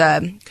there's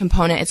a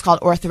component, it's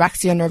called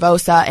orthorexia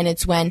nervosa, and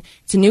it's when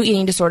it's a new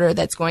eating disorder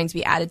that's going to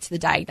be added to the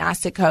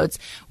diagnostic codes,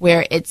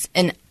 where it's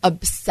an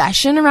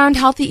obsession around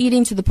healthy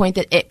eating to the point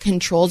that it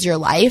controls your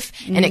life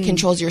and it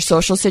controls your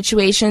social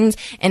situations,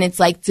 and it's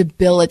like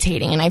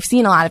debilitating. And I've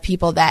seen a lot of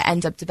people that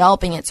end up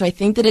developing it. So I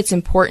think that it's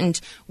important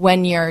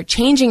when you're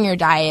changing your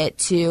diet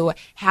to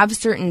have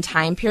certain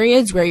time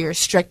periods where you're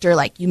stricter,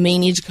 like you may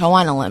need to go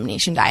on an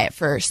elimination diet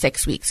for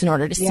 6 weeks in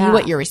order to see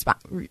what you're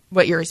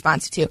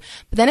responsive to.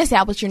 But then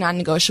establish your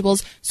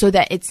non-negotiables so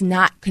that it's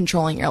not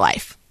controlling your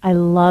life. I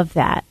love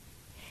that.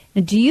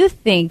 Now, do you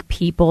think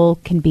people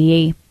can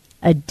be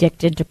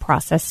addicted to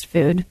processed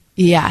food?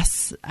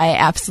 Yes, I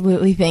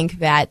absolutely think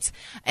that.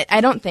 I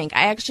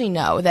actually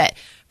know that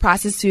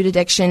processed food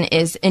addiction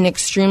is an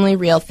extremely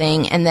real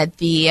thing, and that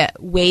the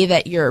way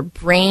that your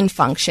brain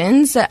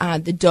functions,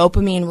 the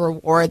dopamine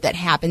reward that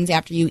happens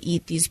after you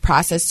eat these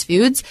processed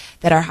foods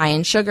that are high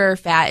in sugar,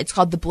 fat, it's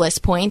called the bliss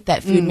point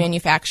that food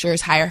manufacturers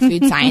hire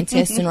food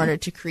scientists in order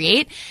to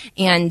create.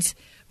 And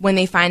when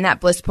they find that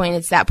bliss point,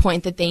 it's that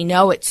point that they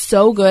know it's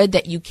so good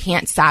that you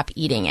can't stop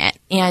eating it.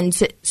 And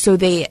so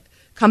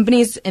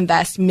companies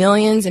invest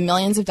millions and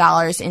millions of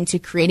dollars into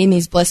creating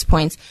these bliss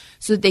points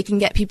so that they can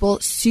get people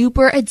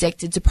super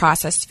addicted to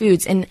processed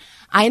foods. And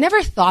I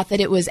never thought that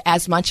it was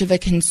as much of a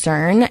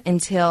concern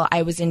until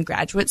I was in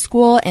graduate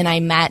school and I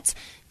met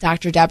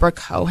Dr. Deborah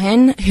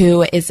Cohen,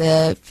 who is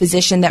a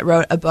physician that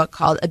wrote a book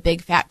called A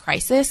Big Fat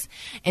Crisis.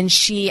 And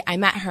I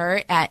met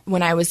her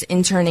when I was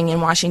interning in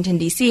Washington,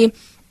 D.C.,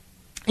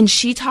 and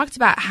she talked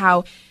about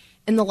how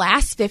in the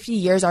last 50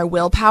 years, our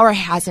willpower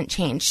hasn't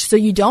changed. So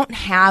you don't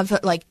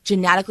have like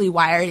genetically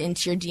wired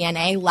into your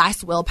DNA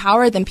less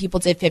willpower than people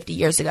did 50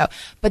 years ago.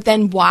 But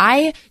then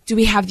why do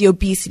we have the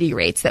obesity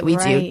rates that we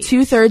do?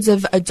 2/3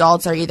 of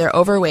adults are either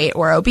overweight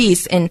or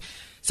obese. And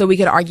so we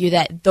could argue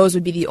that those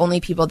would be the only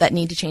people that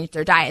need to change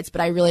their diets.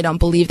 But I really don't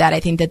believe that. I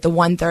think that the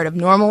 1/3 of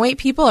normal weight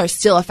people are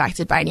still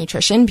affected by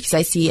nutrition, because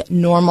I see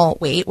normal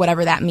weight,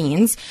 whatever that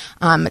means,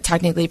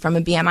 technically from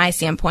a BMI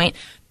standpoint,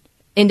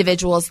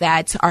 individuals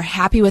that are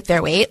happy with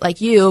their weight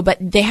like you, but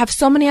they have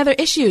so many other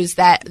issues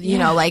that,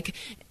 like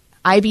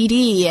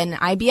IBD and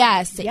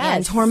IBS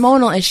and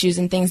hormonal issues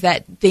and things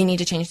that they need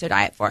to change their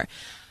diet for.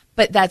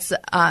 But that's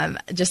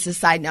just a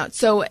side note.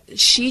 So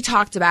she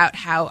talked about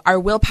how our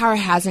willpower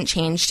hasn't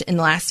changed in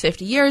the last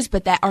 50 years,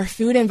 but that our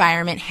food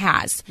environment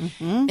has.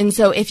 And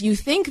so if you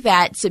think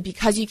that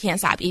because you can't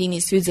stop eating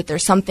these foods that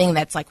there's something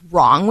that's like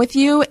wrong with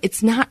you,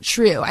 it's not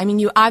true. I mean,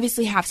 you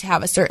obviously have to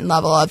have a certain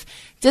level of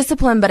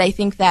discipline, but I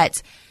think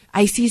that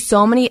I see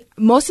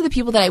most of the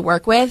people that I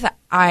work with,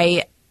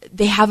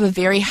 they have a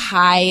very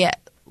high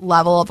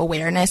level of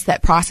awareness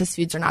that processed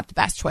foods are not the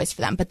best choice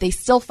for them, but they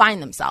still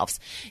find themselves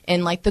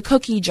in like the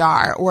cookie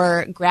jar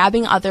or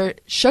grabbing other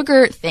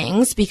sugar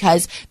things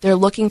because they're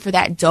looking for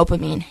that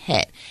dopamine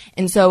hit.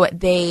 And so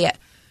they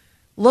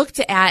looked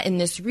at in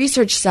this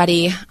research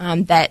study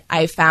that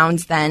I found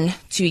then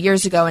 2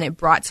 years ago, and it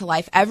brought to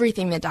life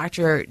everything that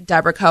Dr.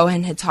 Deborah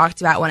Cohen had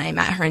talked about when I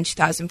met her in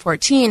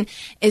 2014,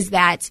 is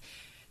that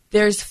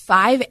there's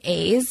 5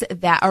 A's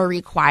that are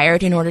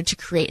required in order to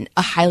create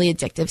a highly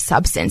addictive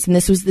substance. And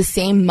this was the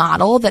same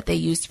model that they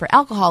used for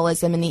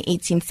alcoholism in the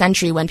 18th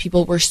century when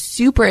people were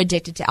super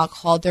addicted to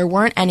alcohol. There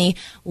weren't any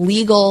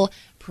legal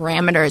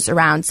parameters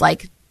around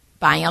like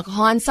buying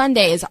alcohol on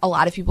Sundays. A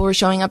lot of people were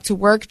showing up to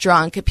work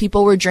drunk.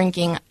 People were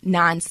drinking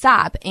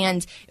nonstop.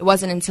 And it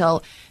wasn't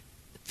until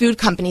food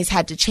companies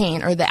had to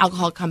change, or the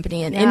alcohol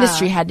company and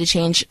industry had to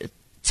change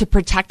to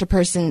protect a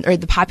person or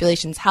the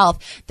population's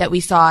health, that we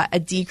saw a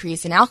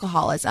decrease in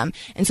alcoholism.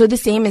 And so the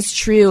same is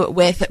true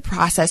with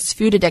processed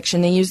food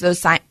addiction. They use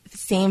those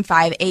same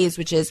 5 A's,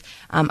 which is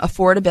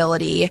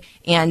affordability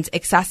and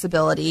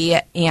accessibility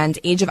and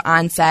age of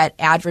onset,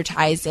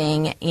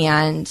 advertising,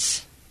 and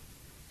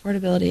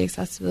affordability,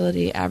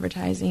 accessibility,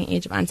 advertising,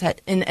 age of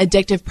onset, and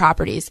addictive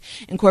properties,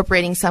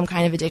 incorporating some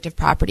kind of addictive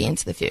property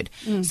into the food.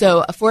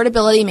 So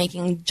affordability,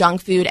 making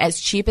junk food as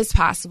cheap as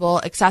possible.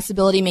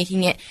 Accessibility,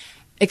 making it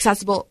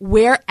accessible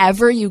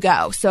wherever you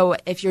go. So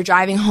if you're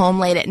driving home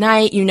late at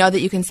night, you know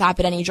that you can stop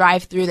at any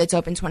drive-through that's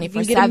open 24/7.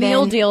 You get a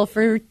meal deal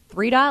for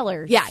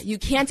 $3. Yeah, you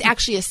can't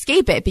actually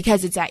escape it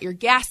because it's at your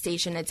gas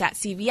station, it's at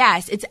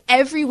CVS, it's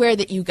everywhere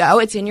that you go.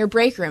 It's in your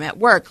break room at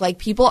work. Like,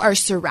 people are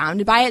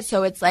surrounded by it.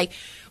 So it's like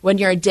when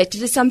you're addicted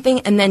to something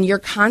and then you're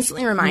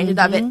constantly reminded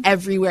of it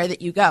everywhere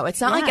that you go. It's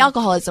not like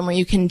alcoholism where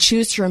you can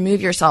choose to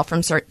remove yourself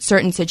from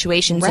certain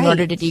situations in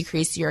order to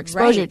decrease your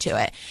exposure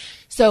to it.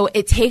 So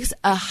it takes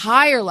a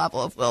higher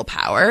level of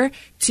willpower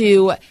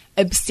to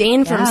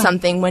abstain from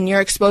something when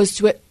you're exposed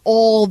to it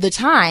all the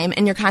time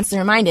and you're constantly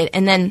reminded.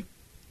 And then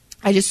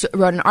I just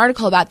wrote an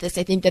article about this.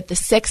 I think that the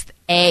 6th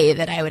A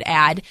that I would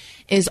add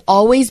is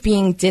always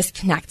being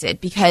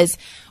disconnected, because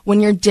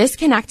when you're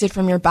disconnected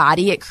from your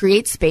body, it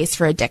creates space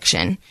for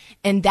addiction.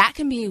 And that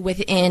can be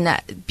within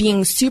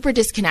being super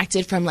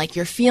disconnected from like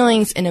your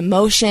feelings and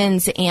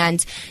emotions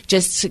and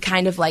just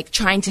kind of like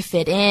trying to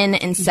fit in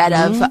instead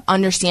of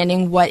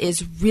understanding what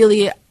is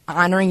really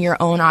honoring your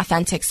own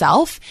authentic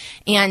self,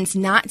 and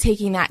not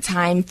taking that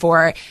time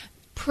for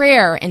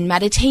prayer and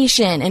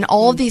meditation and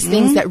all of these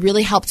things that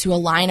really help to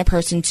align a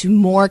person to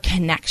more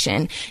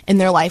connection in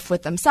their life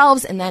with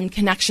themselves, and then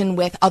connection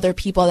with other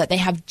people that they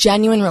have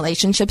genuine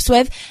relationships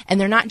with,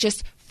 and they're not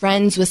just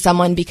friends with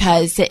someone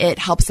because it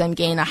helps them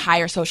gain a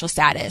higher social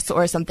status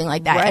or something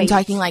like that. I'm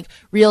talking like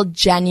real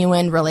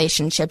genuine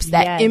relationships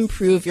that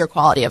improve your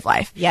quality of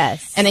life.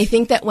 And I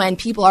think that when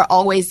people are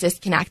always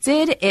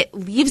disconnected, it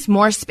leaves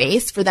more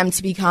space for them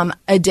to become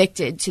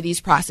addicted to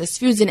these processed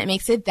foods, and it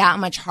makes it that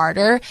much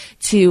harder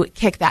to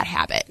kick that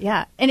habit.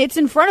 And it's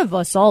in front of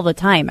us all the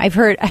time. I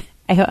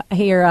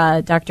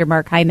hear Dr.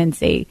 Mark Hyman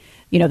say,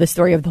 the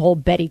story of the whole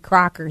Betty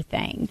Crocker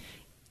thing.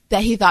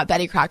 That he thought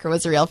Betty Crocker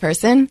was a real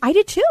person? I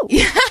did too.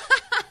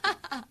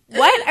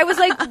 What? I was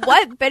like,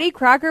 what? Betty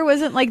Crocker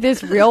wasn't like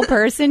this real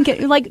person?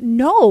 Like,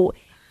 no.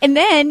 And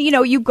then,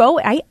 you go,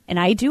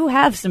 I do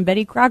have some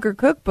Betty Crocker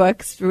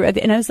cookbooks,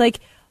 and I was like,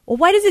 well,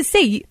 why does it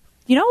say,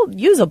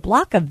 use a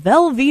block of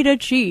Velveeta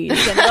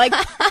cheese? And like,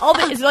 all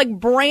this is like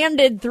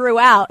branded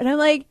throughout. And I'm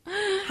like,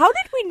 how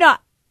did we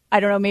not? I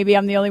don't know, maybe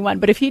I'm the only one,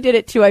 but if he did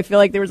it too, I feel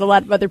like there was a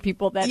lot of other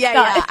people that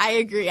Yeah, I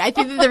agree. I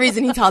think that the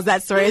reason he tells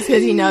that story is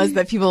because he knows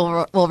that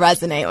people will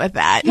resonate with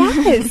that.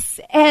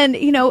 Yes. And,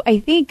 I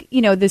think,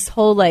 this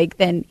whole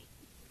then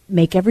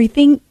make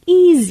everything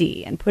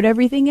easy and put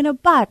everything in a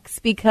box,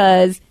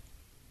 because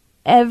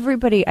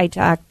everybody I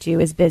talk to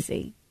is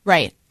busy.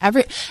 Right.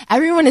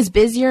 Everyone is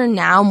busier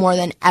now more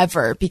than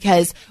ever,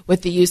 because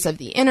with the use of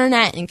the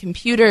internet and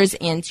computers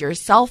and your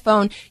cell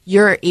phone,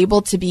 you're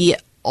able to be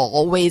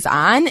always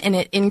on, and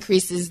it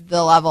increases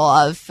the level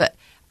of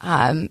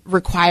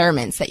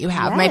requirements that you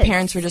have. My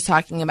parents were just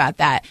talking about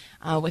that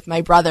with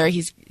my brother.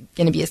 He's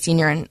going to be a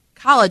senior in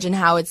college, and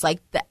how it's like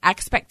the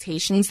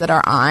expectations that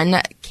are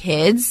on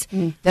kids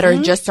that are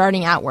just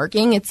starting out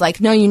working. It's like,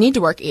 no, you need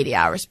to work 80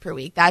 hours per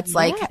week. That's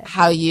like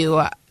how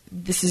you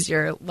this is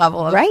your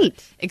level of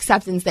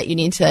acceptance that you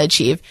need to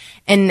achieve.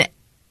 And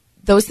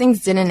those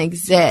things didn't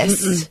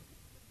exist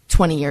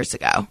 20 years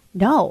ago.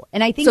 No.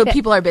 And I think so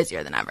people are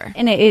busier than ever.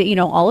 And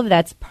all of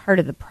that's part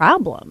of the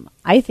problem,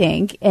 I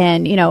think.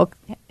 And,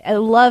 I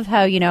love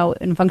how,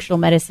 in functional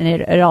medicine,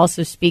 it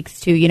also speaks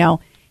to,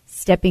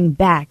 stepping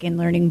back and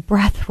learning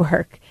breath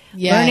work,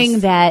 learning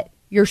that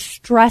your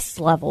stress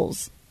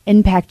levels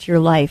impact your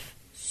life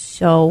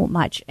so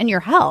much, and your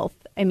health.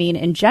 I mean,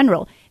 in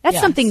general, that's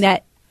something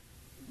that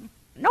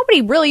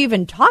nobody really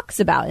even talks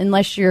about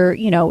unless you're,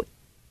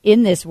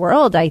 in this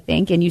world, I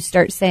think, and you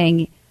start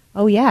saying,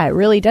 oh, yeah, it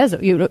really does.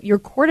 Your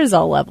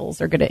cortisol levels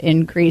are going to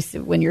increase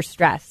when you're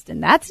stressed,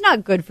 and that's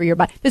not good for your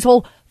body. This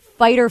whole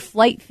fight or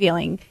flight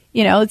feeling,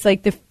 it's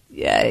like the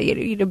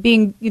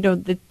being,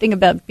 the thing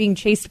about being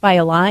chased by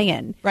a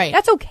lion. Right.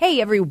 That's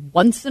okay every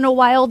once in a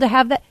while to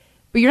have that,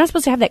 but you're not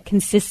supposed to have that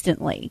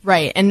consistently.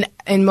 Right. And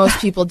most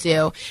people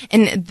do.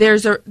 And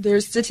there's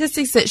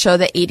statistics that show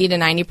that 80 to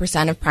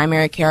 90% of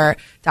primary care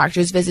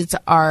doctors' visits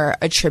are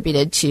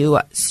attributed to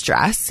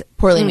stress,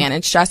 poorly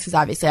managed stress, because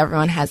obviously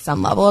everyone has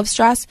some level of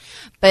stress.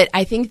 But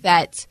I think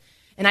that,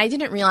 and I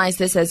didn't realize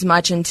this as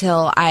much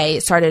until I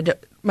started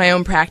my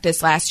own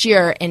practice last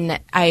year, and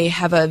I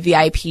have a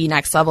VIP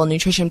next level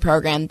nutrition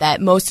program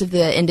that most of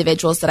the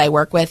individuals that I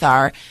work with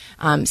are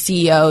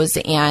CEOs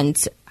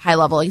and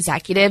high-level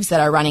executives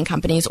that are running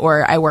companies,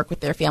 or I work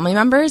with their family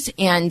members,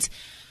 and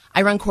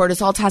I run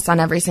cortisol tests on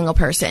every single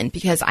person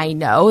because I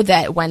know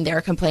that when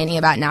they're complaining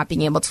about not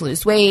being able to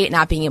lose weight,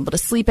 not being able to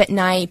sleep at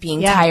night,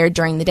 being tired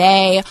during the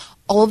day,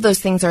 all of those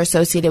things are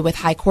associated with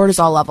high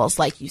cortisol levels,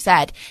 like you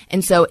said.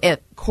 And so if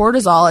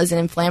cortisol is an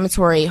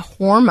inflammatory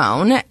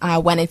hormone,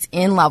 when it's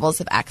in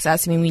levels of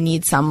excess, we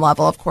need some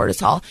level of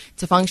cortisol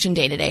to function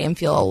day to day and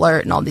feel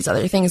alert and all these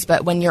other things.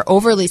 But when you're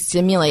overly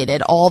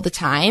stimulated all the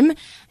time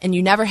and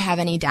you never have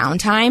any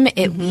downtime,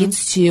 it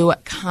leads to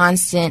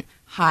constant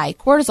high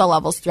cortisol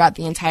levels throughout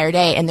the entire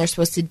day. And they're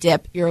supposed to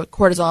dip. Your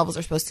cortisol levels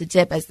are supposed to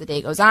dip as the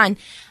day goes on.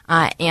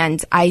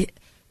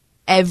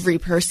 Every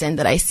person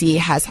that I see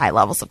has high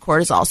levels of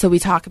cortisol. So we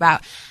talk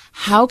about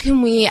how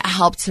can we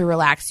help to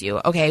relax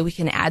you? Okay, we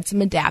can add some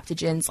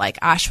adaptogens like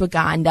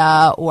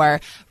ashwagandha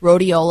or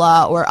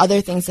rhodiola or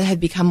other things that have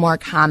become more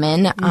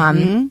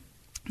common.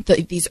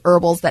 These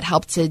herbals that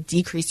help to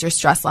decrease your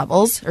stress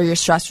levels or your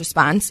stress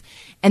response.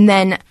 And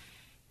then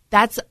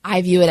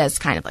I view it as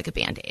kind of like a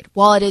Band-Aid.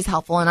 While it is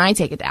helpful and I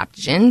take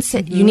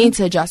adaptogens, you need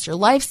to adjust your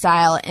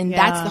lifestyle, and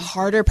that's the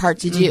harder part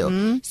to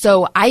do.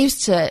 So I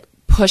used to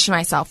push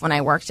myself when I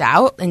worked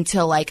out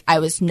until I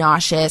was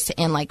nauseous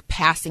and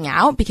passing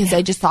out because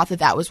I just thought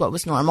that was what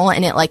was normal,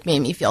 and it made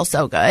me feel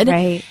so good.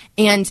 Right.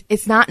 And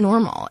it's not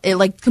normal.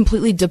 It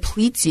completely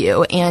depletes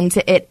you, and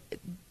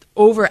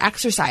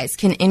over-exercise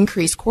can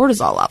increase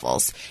cortisol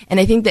levels. And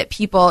I think that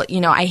people,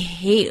 I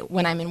hate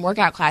when I'm in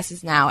workout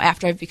classes now,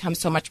 after I've become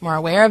so much more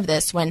aware of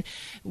this, when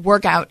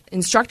workout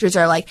instructors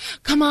are like,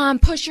 come on,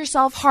 push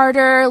yourself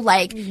harder,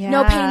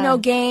 no pain, no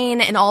gain,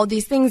 and all of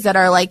these things that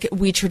are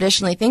we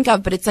traditionally think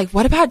of. But it's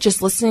what about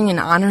just listening and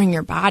honoring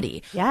your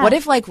body? Yeah. What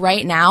if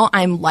right now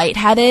I'm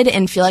lightheaded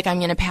and feel like I'm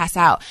going to pass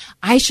out?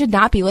 I should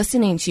not be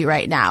listening to you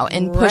right now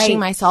and pushing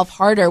myself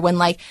harder when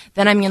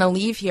then I'm going to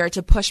leave here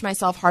to push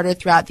myself harder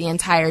throughout the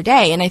entire day.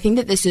 And I think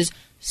that this is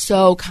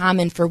so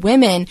common for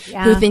women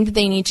who think that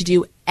they need to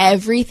do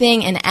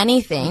everything and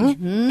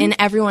anything in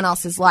everyone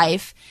else's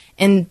life.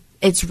 And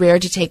it's rare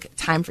to take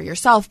time for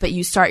yourself, but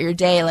you start your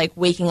day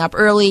waking up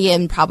early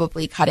and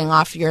probably cutting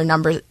off your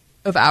number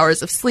of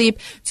hours of sleep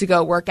to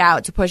go work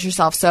out, to push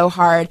yourself so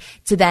hard,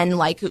 to then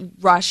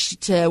rush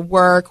to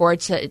work or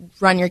to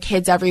run your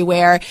kids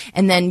everywhere,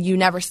 and then you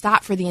never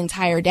stop for the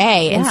entire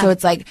day. And so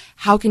it's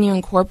how can you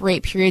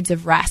incorporate periods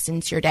of rest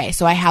into your day?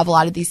 So I have a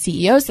lot of these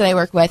CEOs that I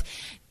work with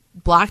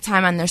block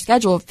time on their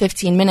schedule,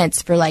 15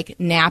 minutes for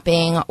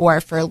napping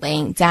or for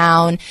laying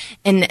down,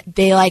 and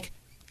they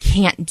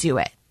can't do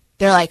it.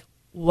 They're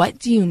what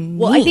do you mean?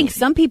 Well, I think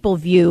some people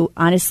view,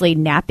 honestly,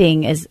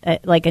 napping as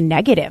a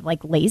negative,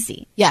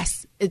 lazy.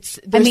 Yes.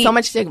 There's so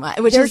much stigma,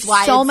 which is why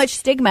there's so much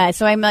stigma.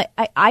 So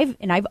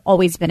I've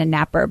always been a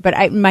napper,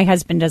 but my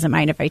husband doesn't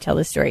mind if I tell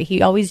the story.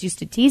 He always used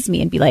to tease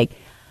me and be like,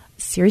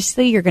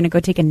 seriously, you're going to go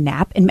take a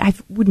nap? And it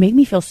would make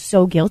me feel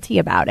so guilty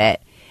about it.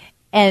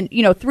 And,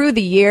 through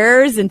the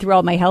years and through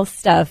all my health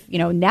stuff,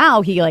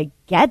 now he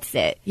gets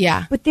it.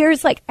 Yeah. But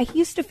there's I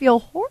used to feel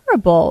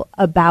horrible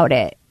about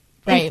it.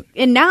 Right.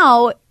 And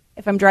now,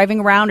 if I'm driving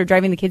around or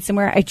driving the kids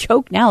somewhere, I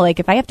choke now.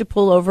 If I have to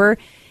pull over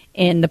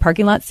in the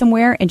parking lot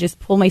somewhere and just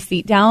pull my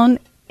seat down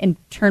and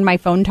turn my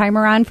phone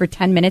timer on for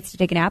 10 minutes to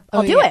take a nap,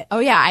 I'll do it. Oh,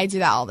 yeah. I do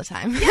that all the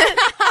time.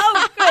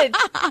 Oh, good.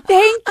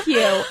 Thank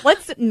you.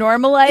 Let's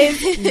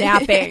normalize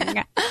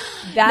napping.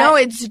 No,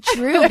 it's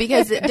true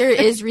because there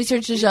is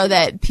research to show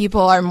that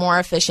people are more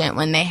efficient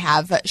when they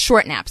have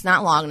short naps,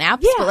 not long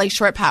naps, but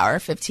short power,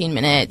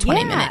 15-minute,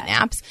 20-minute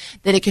naps,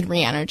 that it can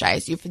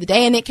re-energize you for the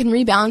day and it can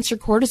rebalance your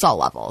cortisol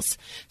levels.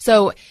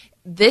 So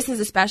this is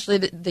especially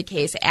the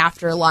case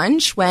after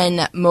lunch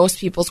when most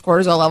people's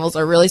cortisol levels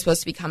are really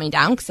supposed to be coming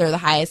down because they're the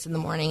highest in the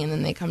morning and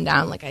then they come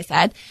down, like I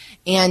said.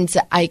 And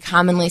I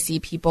commonly see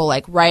people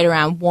right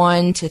around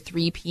 1 to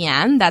 3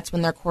 p.m. That's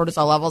when their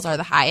cortisol levels are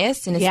the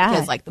highest. And it's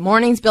because the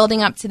morning's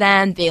building up to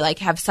them. They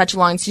have such a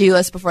long to-do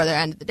list before their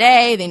end of the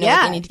day. They know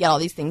that they need to get all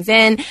these things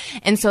in.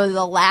 And so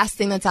the last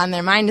thing that's on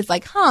their mind is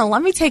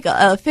let me take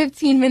a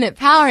 15-minute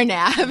power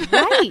nap.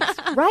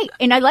 Right.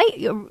 And I like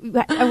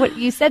what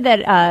you said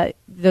that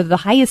the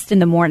highest in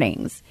the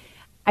mornings.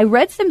 I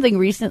read something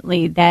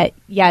recently that,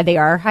 they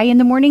are high in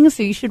the mornings,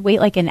 so you should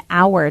wait an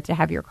hour to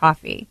have your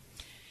coffee.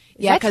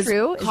 Is that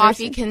true?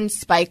 Coffee can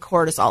spike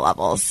cortisol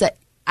levels.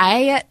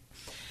 I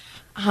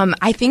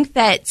think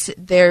that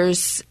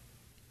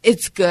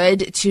it's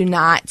good to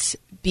not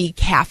be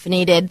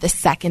caffeinated the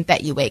second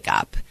that you wake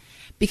up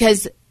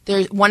because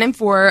there's 1 in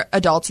 4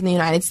 adults in the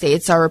United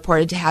States are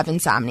reported to have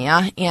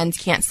insomnia and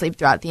can't sleep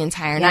throughout the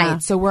entire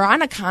night. So we're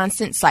on a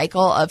constant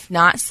cycle of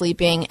not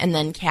sleeping and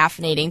then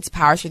caffeinating to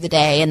power through the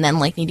day and then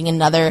like needing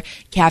another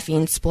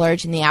caffeine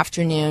splurge in the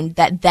afternoon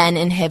that then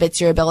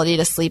inhibits your ability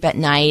to sleep at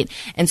night.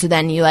 And so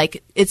then you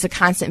like, it's a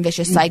constant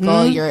vicious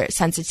cycle. Your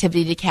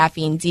sensitivity to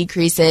caffeine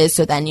decreases.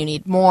 So then you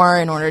need more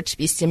in order to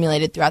be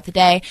stimulated throughout the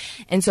day.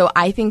 And so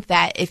I think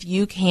that if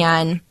you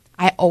can,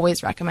 I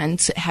always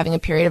recommend having a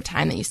period of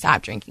time that you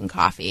stop drinking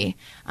coffee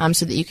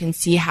so that you can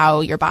see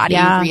how your body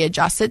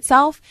readjusts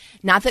itself.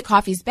 Not that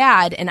coffee's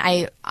bad, and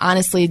I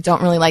honestly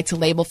don't really like to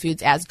label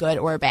foods as good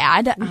or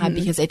bad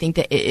because I think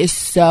that it is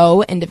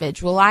so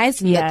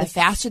individualized, and that the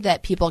faster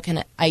that people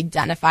can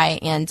identify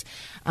and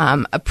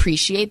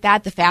appreciate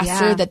that, the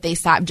faster that they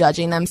stop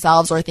judging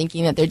themselves or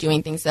thinking that they're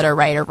doing things that are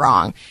right or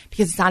wrong,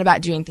 because it's not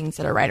about doing things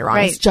that are right or wrong.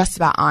 It's just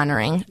about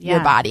honoring your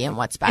body and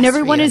what's best and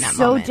everyone for you is in that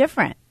so moment.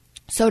 different.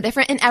 So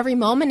different, and every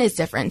moment is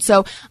different.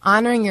 So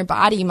honoring your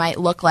body might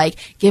look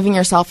like giving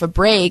yourself a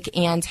break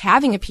and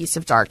having a piece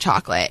of dark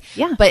chocolate.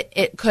 Yeah. But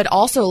it could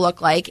also look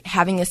like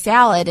having a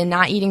salad and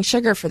not eating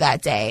sugar for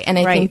that day. And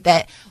I think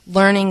that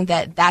learning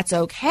that that's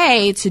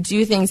okay to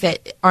do things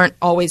that aren't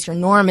always your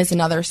norm is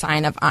another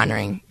sign of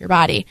honoring your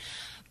body.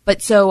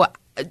 But so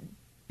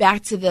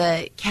back to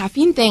the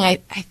caffeine thing, I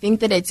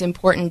think that it's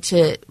important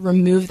to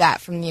remove that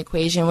from the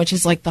equation, which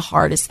is like the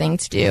hardest thing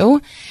to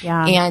do.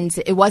 Yeah. And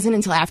it wasn't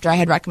until after I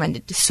had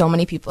recommended to so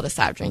many people to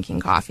stop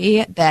drinking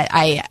coffee that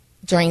I,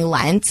 during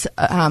Lent,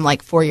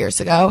 like 4 years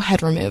ago,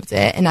 had removed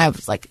it, and I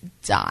was like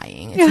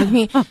dying. It took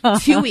me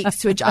 2 weeks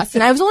to adjust,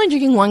 and I was only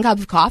drinking 1 cup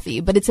of coffee,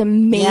 but it's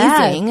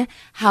amazing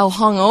how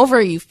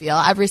hungover you feel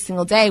every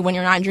single day when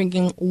you're not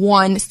drinking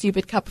 1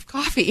 stupid cup of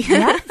coffee.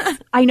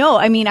 I know.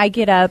 I mean, I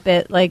get up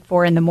at like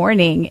 4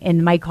 a.m,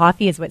 and my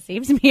coffee is what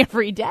saves me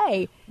every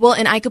day. Well,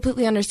 and I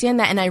completely understand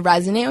that, and I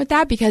resonate with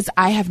that because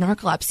I have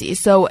narcolepsy.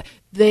 So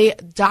the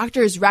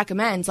doctors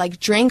recommend like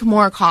drink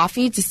more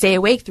coffee to stay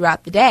awake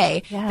throughout the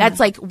day. Yeah. That's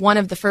like one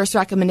of the first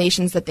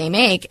recommendations that they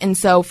make. And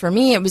so for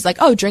me, it was like,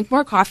 oh, drink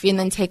more coffee and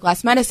then take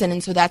less medicine.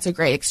 And so that's a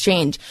great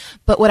exchange.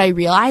 But what I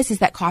realized is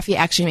that coffee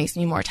actually makes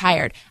me more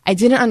tired. I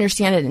didn't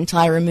understand it until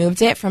I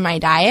removed it from my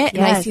diet.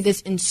 And I see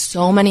this in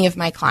so many of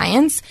my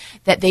clients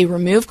that they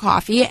remove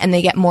coffee and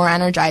they get more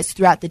energized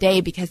throughout the day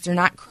because they're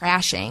not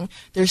crashing.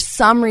 There's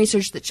some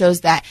research that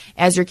shows that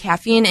as your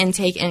caffeine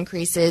intake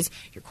increases,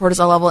 your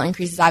cortisol level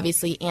increases,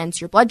 obviously, and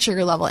your blood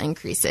sugar level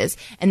increases.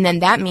 And then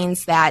that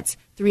means that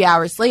 3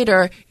 hours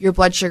later, your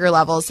blood sugar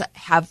levels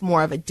have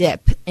more of a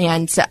dip,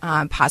 and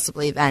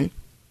possibly then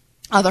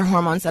other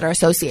hormones that are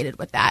associated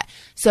with that.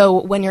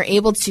 So when you're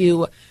able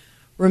to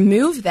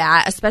remove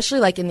that,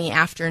 especially like in the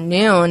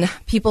afternoon,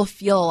 people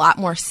feel a lot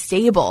more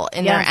stable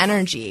in their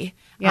energy.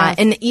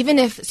 And even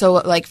if, so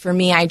like for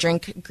me, I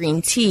drink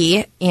green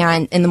tea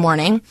and in the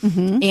morning,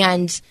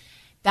 and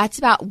that's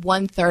about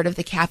 1/3 of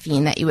the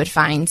caffeine that you would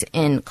find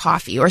in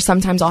coffee. Or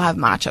sometimes I'll have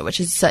matcha, which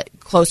is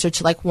closer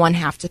to like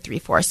 1/2 to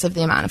 3/4 of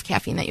the amount of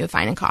caffeine that you would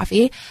find in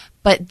coffee.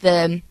 But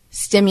the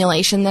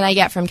stimulation that I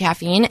get from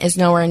caffeine is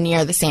nowhere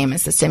near the same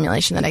as the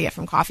stimulation that I get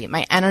from coffee.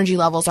 My energy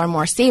levels are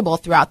more stable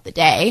throughout the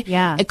day.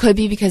 Yeah. It could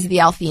be because of the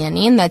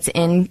L-theanine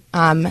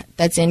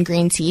that's in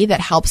green tea that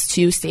helps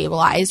to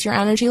stabilize your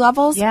energy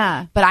levels.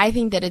 Yeah. But I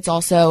think that it's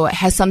also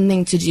has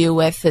something to do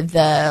with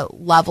the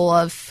level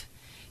of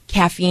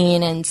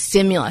caffeine and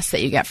stimulus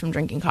that you get from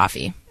drinking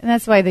coffee. And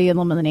that's why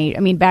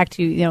the back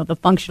to, the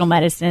functional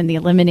medicine, the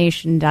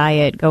elimination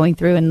diet, going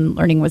through and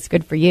learning what's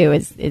good for you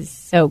is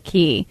so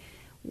key.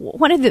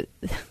 One of the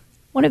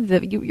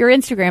your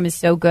Instagram is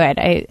so good.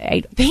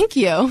 I thank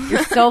you.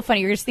 You're so funny.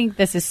 You just think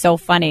this is so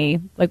funny.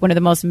 Like one of the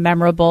most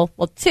memorable,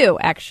 2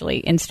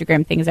 actually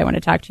Instagram things I want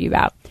to talk to you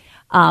about.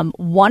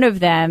 One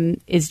of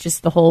them is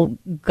just the whole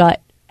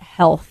gut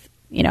health.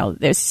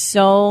 There's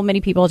so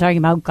many people talking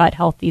about gut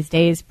health these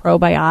days,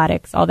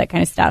 probiotics, all that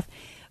kind of stuff.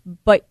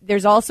 But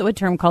there's also a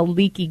term called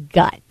leaky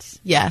gut.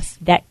 Yes.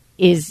 That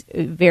is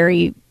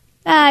very,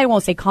 I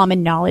won't say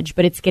common knowledge,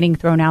 but it's getting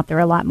thrown out there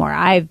a lot more.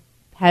 I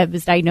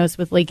was diagnosed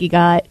with leaky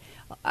gut.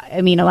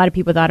 I mean, a lot of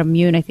people with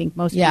autoimmune. I think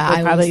most people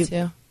probably. Was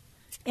too.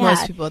 Yeah.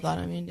 Most people with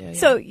autoimmune do. Yeah.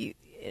 So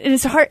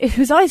it's hard. It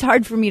was always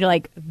hard for me to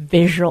like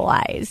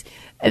visualize.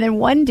 And then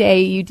one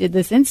day you did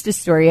this Insta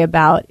story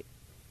about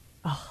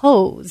a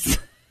hose.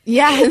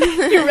 Yeah.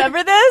 You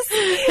remember this?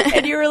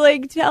 And you were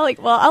like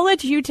I'll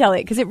let you tell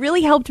it because it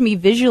really helped me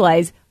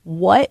visualize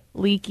what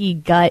leaky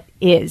gut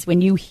is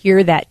when you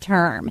hear that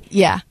term.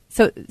 Yeah.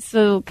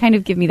 So kind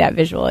of give me that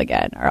visual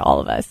again, or all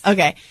of us.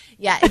 Okay.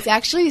 Yeah, it's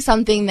actually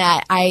something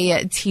that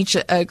I teach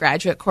a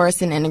graduate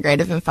course in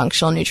integrative and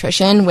functional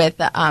nutrition with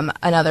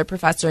another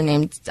professor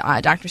named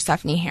Dr.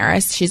 Stephanie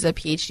Harris. She's a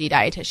PhD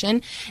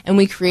dietitian, and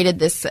we created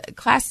this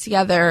class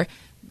together.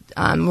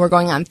 We're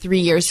going on 3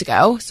 years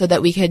ago so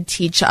that we could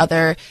teach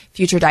other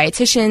future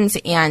dietitians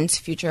and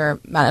future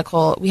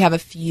medical. We have a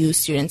few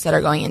students that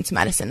are going into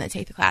medicine that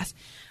take the class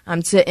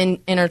to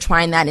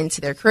intertwine that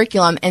into their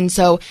curriculum. And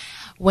so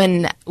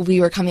when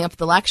we were coming up with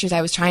the lectures,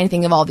 I was trying to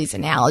think of all these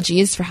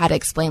analogies for how to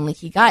explain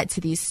leaky gut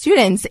to these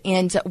students.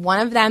 And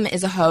one of them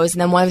is a hose, and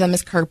then one of them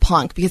is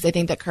Kerplunk, because I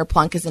think that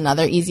Kerplunk is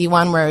another easy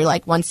one where,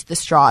 like, once the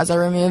straws are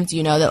removed,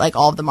 you know that, like,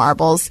 all of the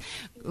marbles,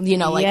 you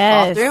know, like,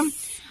 fall through.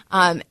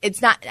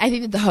 It's not, I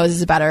think that the hose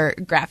is a better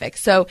graphic.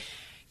 So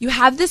you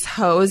have this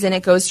hose, and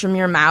it goes from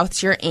your mouth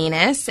to your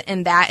anus,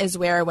 and that is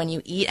where, when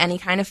you eat any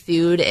kind of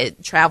food,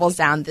 it travels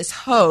down this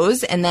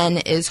hose and then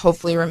is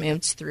hopefully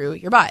removed through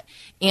your butt.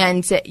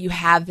 And you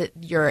have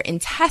your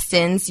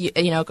intestines,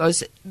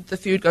 the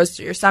food goes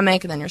through your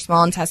stomach, and then your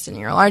small intestine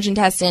and your large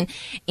intestine.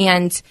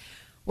 And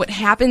what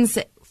happens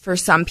for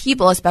some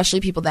people, especially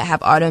people that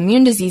have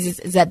autoimmune diseases,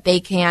 is that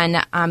they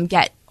can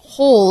get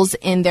holes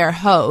in their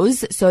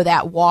hose so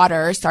that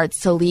water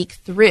starts to leak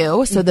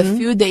through. So the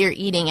food that you're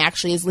eating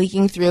actually is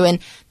leaking through, and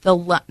the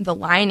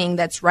lining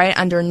that's right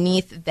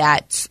underneath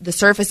that, the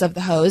surface of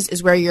the hose,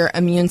 is where your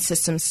immune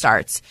system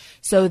starts.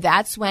 So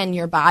that's when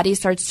your body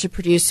starts to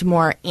produce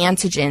more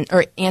antigen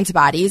or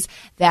antibodies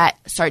that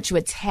start to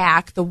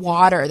attack the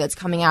water that's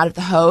coming out of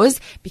the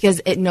hose,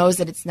 because it knows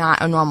that it's not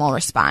a normal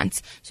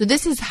response. So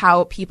this is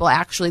how people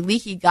actually,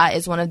 leaky gut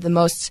is one of the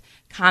most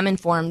common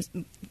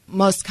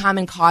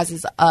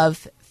causes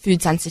of food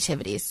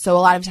sensitivities. So a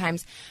lot of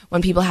times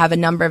when people have a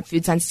number of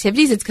food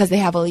sensitivities, it's because they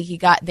have a leaky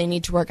gut. They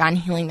need to work on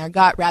healing their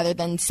gut rather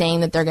than saying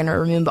that they're going to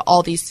remove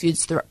all these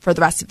foods for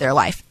the rest of their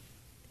life.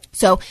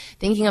 So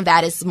thinking of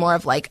that as more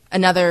of like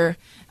another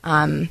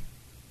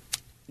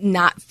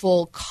not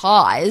full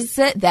cause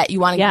that you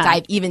want to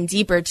dive even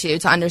deeper to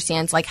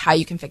understand like how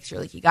you can fix your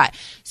leaky gut.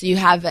 So you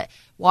have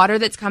water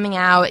that's coming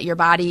out. Your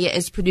body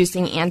is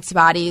producing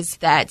antibodies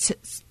that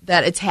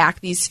attack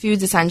these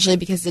foods essentially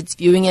because it's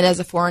viewing it as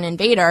a foreign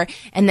invader,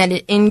 and then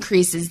it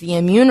increases the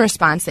immune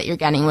response that you're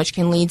getting, which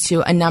can lead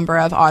to a number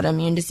of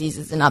autoimmune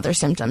diseases and other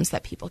symptoms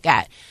that people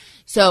get.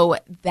 So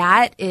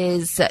that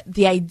is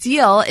the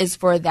ideal, is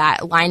for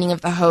that lining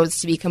of the hose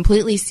to be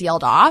completely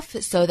sealed off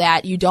so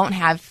that you don't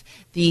have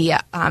the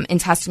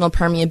intestinal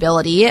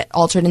permeability.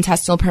 Altered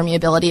intestinal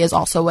permeability is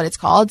also what it's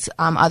called,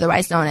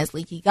 otherwise known as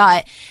leaky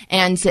gut.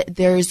 And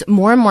there's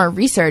more and more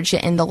research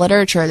in the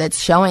literature that's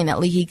showing that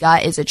leaky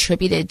gut is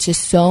attributed to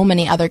so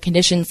many other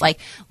conditions, like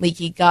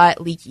leaky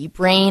gut, leaky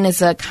brain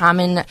is a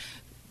common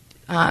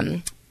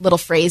little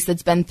phrase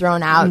that's been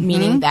thrown out,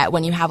 meaning that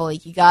when you have a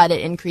leaky gut,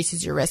 it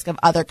increases your risk of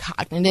other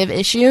cognitive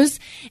issues.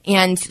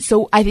 And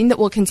so I think that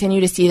we'll continue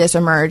to see this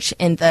emerge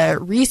in the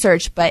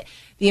research, but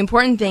the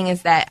important thing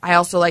is that I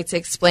also like to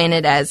explain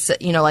it as,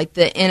 like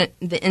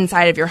the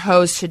inside of your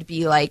hose should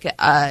be like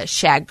a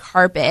shag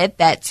carpet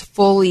that's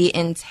fully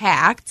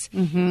intact.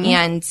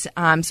 And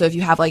so if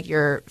you have like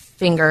your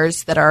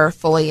fingers that are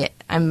fully,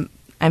 I'm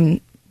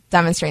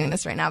demonstrating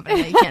this right now, but I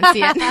know you can't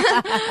see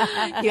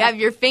it. You have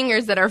your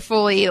fingers that are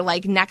fully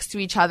like next to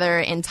each other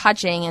and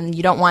touching, and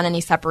you don't want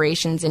any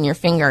separations in your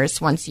fingers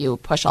once you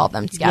push all of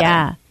them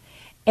together.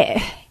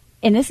 Yeah.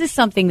 And this is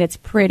something that's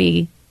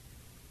pretty,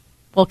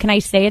 well, can I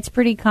say it's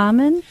pretty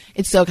common?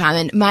 It's so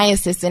common. My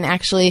assistant,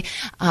 actually,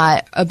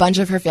 a bunch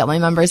of her family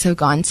members have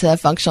gone to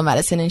functional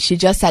medicine, and she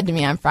just said to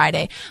me on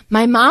Friday,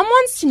 my mom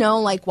wants to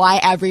know, like, why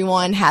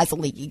everyone has a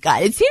leaky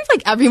gut. It seems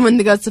like everyone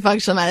that goes to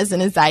functional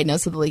medicine is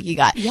diagnosed with a leaky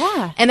gut.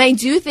 Yeah. And I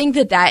do think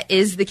that that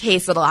is the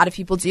case that a lot of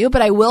people do,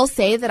 but I will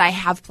say that I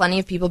have plenty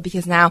of people,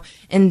 because now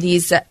in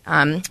these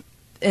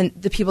and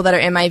the people that are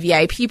in my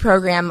VIP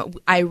program,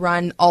 I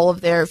run all of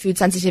their food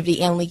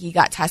sensitivity and leaky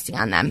gut testing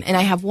on them. And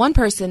I have one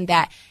person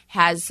that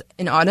has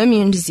an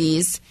autoimmune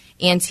disease,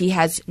 and he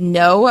has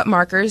no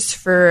markers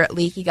for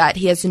leaky gut.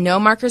 He has no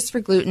markers for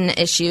gluten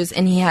issues,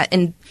 and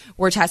and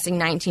we're testing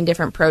 19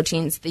 different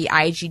proteins, the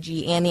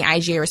IgG and the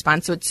IgA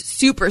response. So it's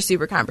super,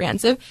 super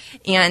comprehensive.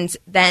 And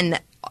then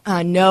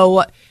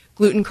no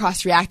gluten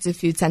cross-reactive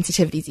food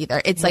sensitivities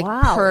either. It's like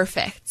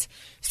perfect.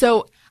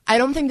 So I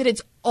don't think that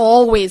it's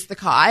always the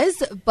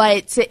cause,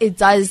 but it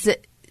does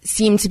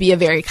seem to be a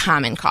very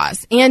common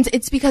cause. And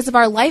it's because of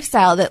our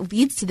lifestyle that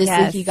leads to this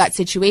leaky gut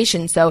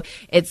situation. So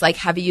it's like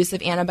heavy use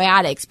of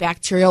antibiotics,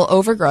 bacterial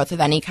overgrowth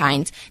of any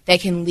kind that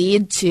can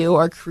lead to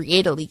or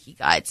create a leaky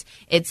gut.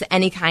 It's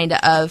any kind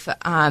of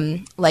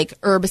like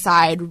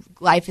herbicide,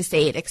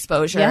 glyphosate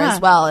exposure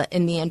as well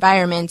in the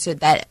environment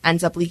that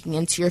ends up leaking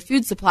into your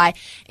food supply.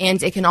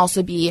 And it can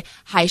also be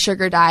high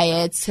sugar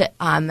diets,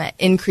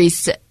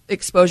 increased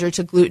exposure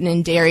to gluten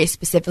and dairy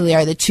specifically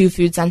are the two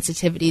food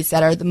sensitivities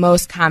that are the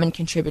most common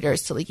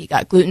contributors to leaky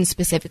gut. Gluten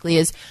specifically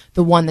is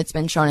the one that's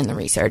been shown in the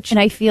research. And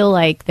I feel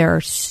like there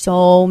are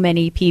so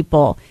many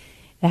people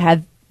that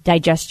have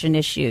digestion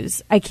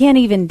issues. I can't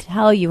even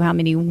tell you how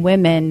many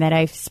women that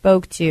I've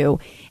spoke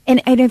to.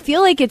 And I feel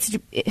like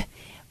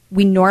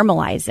we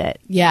normalize it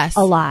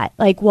a lot.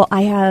 Like, well,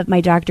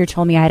 my doctor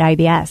told me I had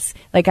IBS.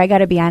 Like, I got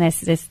to be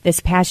honest, this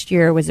past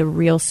year was a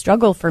real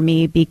struggle for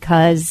me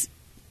because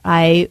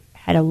I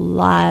had a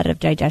lot of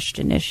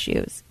digestion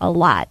issues, a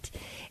lot.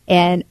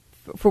 And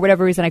for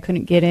whatever reason, I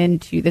couldn't get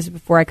into this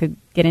before I could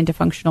get into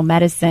functional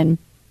medicine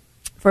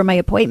for my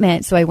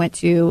appointment. So I went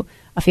to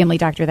a family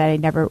doctor that I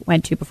never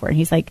went to before. And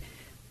he's like,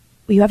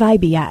 well, you have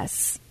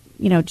IBS.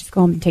 just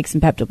go home and take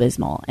some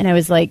Pepto-Bismol. And I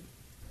was like,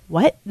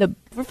 what?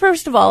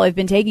 First of all, I've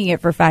been taking it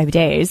for 5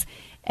 days.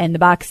 And the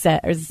box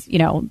says,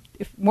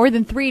 if more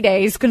than 3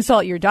 days,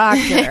 consult your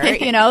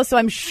doctor, so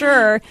I'm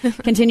sure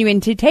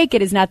continuing to take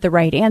it is not the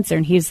right answer.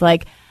 And he's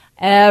like,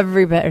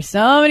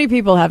 so many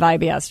people have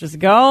IBS, just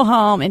go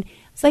home. And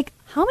it's like,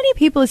 how many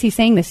people is he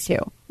saying this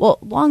to? Well,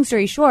 long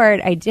story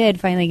short, I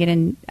did finally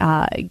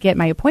get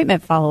my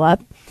appointment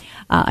follow-up.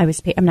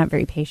 I'm not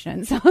very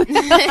patient. So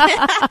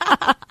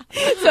I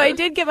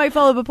did get my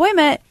follow-up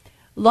appointment.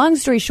 Long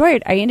story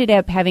short, I ended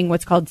up having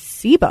what's called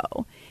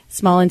SIBO,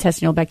 small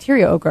intestinal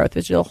bacterial overgrowth,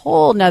 which is a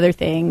whole nother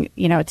thing,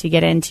 to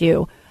get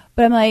into.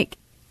 But I'm like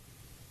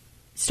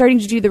starting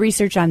to do the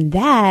research on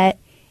that.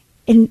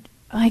 And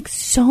like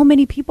so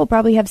many people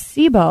probably have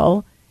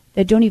SIBO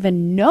that don't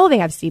even know they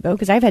have SIBO,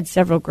 because I've had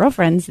several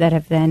girlfriends that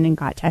have then and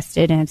got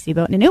tested and have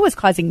SIBO. And it was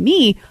causing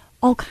me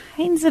all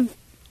kinds of,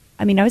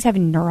 I was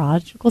having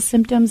neurological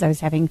symptoms. I was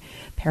having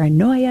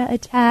paranoia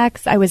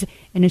attacks.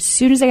 And as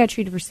soon as I got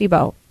treated for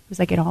SIBO, it was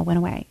like it all went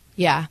away.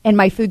 Yeah. And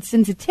my food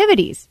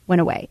sensitivities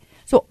went away.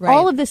 So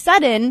all of a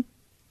sudden,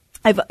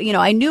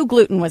 I knew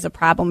gluten was a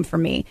problem for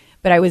me,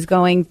 but I was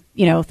going,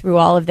 through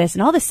all of this,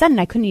 and all of a sudden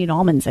I couldn't eat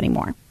almonds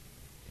anymore.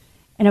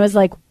 And I was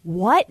like,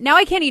 what? Now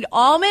I can't eat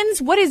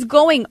almonds? What is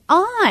going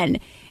on?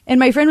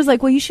 And my friend was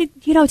like, well, you should,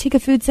 take a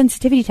food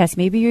sensitivity test.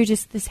 Maybe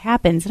this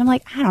happens. And I'm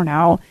like, I don't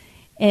know.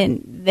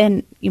 And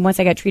then once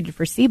I got treated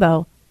for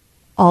SIBO,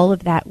 all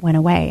of that went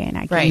away. And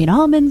I can eat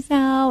almonds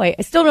now. I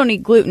still don't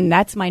eat gluten.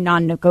 That's my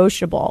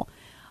non-negotiable.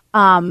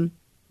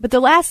 But the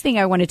last thing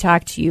I want to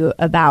talk to you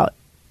about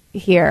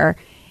here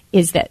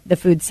is that the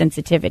food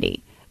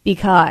sensitivity,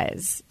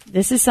 because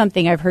this is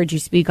something I've heard you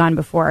speak on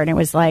before, and it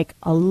was like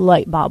a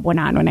light bulb went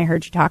on when I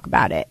heard you talk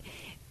about it.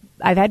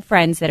 I've had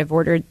friends that have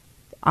ordered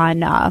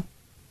on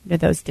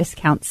those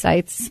discount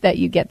sites that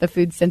you get the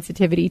food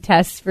sensitivity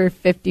tests for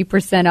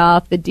 50%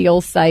 off, the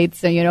deal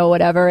sites, and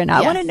whatever. And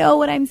I want to know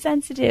what I'm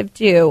sensitive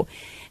to.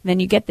 And then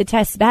you get the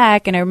test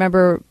back, and I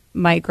remember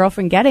my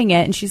girlfriend getting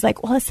it, and she's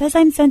like, well, it says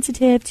I'm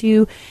sensitive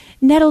to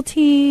nettle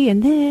tea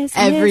and this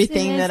and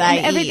everything this, that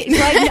I eat.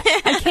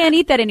 So I can't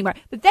eat that anymore.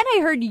 But then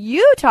I heard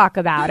you talk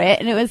about it,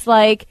 and it was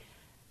like,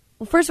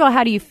 well, first of all,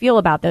 how do you feel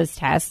about those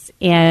tests?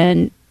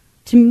 And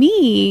to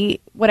me,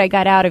 what I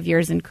got out of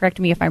yours, and correct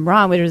me if I'm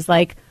wrong, but it was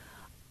like,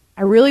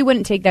 I really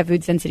wouldn't take that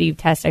food sensitive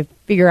test. I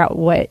figure out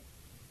what,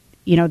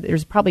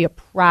 there's probably a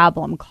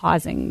problem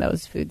causing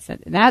those foods.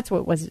 And that's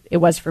what it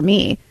was for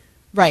me.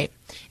 Right.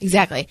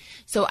 Exactly.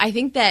 So I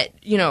think that,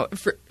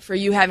 for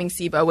you having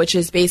SIBO, which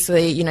is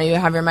basically, you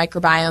have your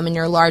microbiome in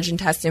your large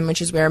intestine,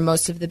 which is where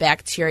most of the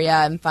bacteria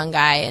and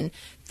fungi and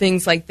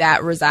things like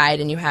that reside.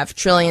 And you have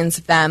trillions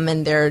of them.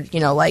 And they're,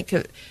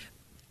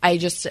 I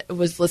just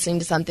was listening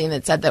to something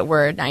that said that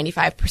we're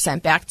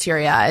 95%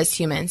 bacteria as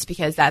humans,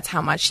 because that's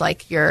how much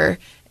your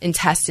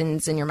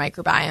intestines and your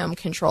microbiome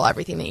control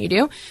everything that you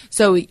do.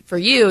 So for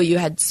you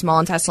had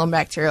small intestinal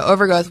bacterial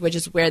overgrowth, which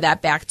is where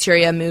that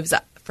bacteria moves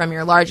up from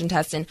your large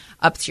intestine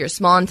up to your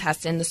small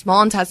intestine. The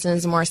small intestine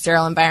is a more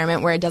sterile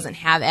environment where it doesn't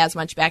have as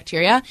much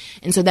bacteria.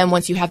 And so then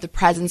once you have the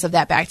presence of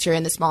that bacteria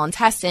in the small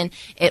intestine,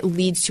 it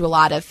leads to a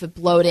lot of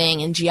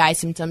bloating and GI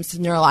symptoms,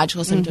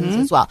 neurological symptoms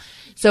as well.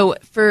 So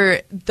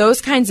for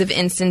those kinds of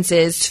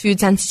instances, food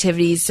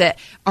sensitivities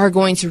are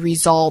going to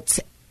result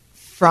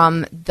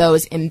from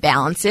those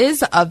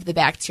imbalances of the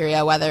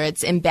bacteria, whether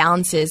it's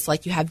imbalances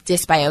like you have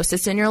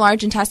dysbiosis in your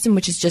large intestine,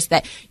 which is just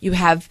that you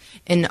have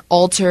an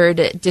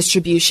altered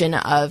distribution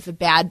of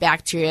bad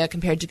bacteria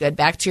compared to good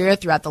bacteria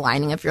throughout the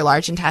lining of your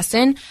large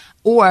intestine,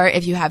 or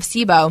if you have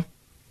SIBO.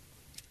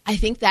 I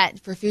think that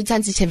for food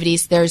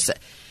sensitivities,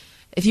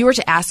 if you were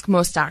to ask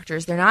most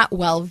doctors, they're not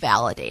well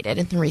validated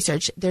in the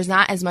research. There's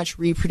not as much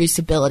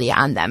reproducibility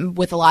on them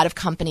with a lot of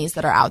companies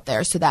that are out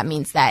there. So that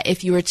means that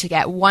if you were to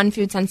get one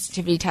food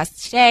sensitivity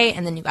test today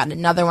and then you got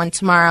another one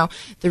tomorrow,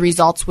 the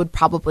results would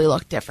probably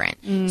look different.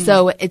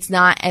 So it's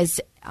not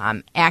as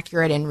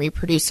accurate and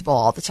reproducible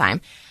all the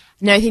time.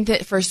 Now, I think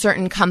that for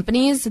certain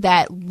companies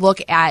that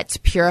look at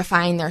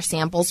purifying their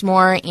samples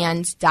more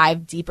and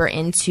dive deeper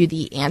into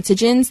the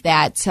antigens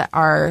that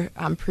are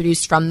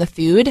produced from the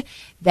food,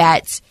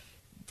 that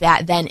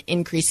then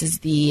increases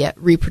the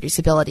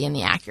reproducibility and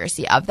the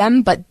accuracy of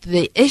them. But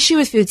the issue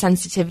with food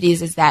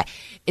sensitivities is that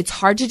it's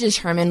hard to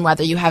determine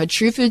whether you have a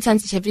true food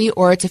sensitivity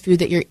or it's a food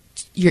that you're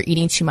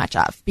eating too much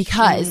of.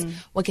 Because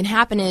what can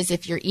happen is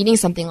if you're eating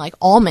something like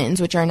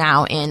almonds, which are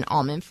now in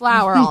almond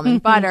flour,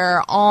 almond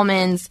butter,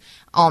 almonds,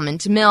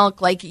 almond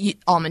milk,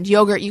 almond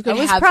yogurt, you could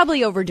have... I was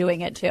probably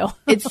overdoing it too.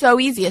 It's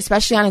so easy,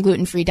 especially on a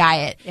gluten-free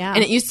diet. Yeah.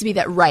 And it used to be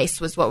that rice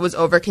was what was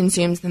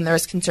overconsumed. Then there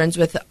was concerns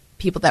with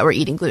people that were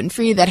eating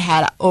gluten-free that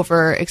had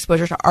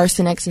overexposure to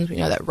arsenic, since we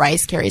know that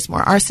rice carries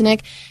more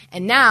arsenic.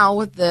 And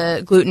now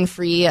the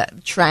gluten-free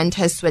trend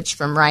has switched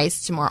from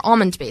rice to more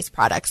almond-based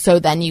products. So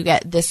then you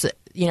get this,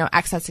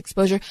 excess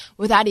exposure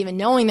without even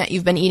knowing that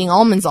you've been eating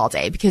almonds all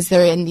day because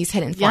they're in these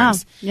hidden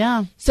forms.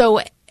 Yeah.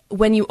 So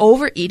when you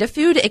overeat a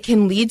food, it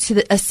can lead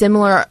to a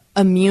similar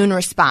immune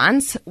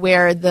response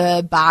where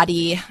the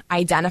body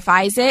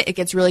identifies it. It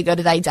gets really good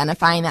at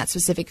identifying that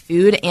specific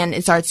food, and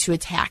it starts to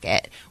attack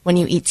it when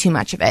you eat too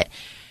much of it.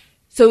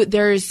 So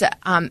there's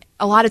a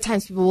lot of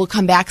times people will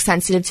come back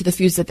sensitive to the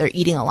foods that they're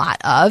eating a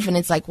lot of. And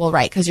it's like, well,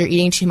 right, because you're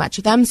eating too much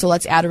of them. So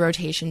let's add a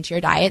rotation to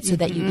your diet so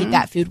that you eat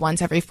that food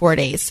once every 4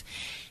 days.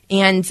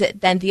 And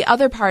then the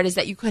other part is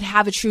that you could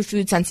have a true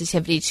food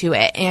sensitivity to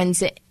it. And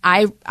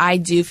I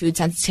do food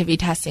sensitivity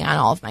testing on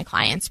all of my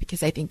clients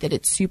because I think that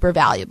it's super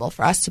valuable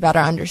for us to better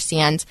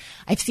understand.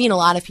 I've seen a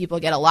lot of people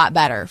get a lot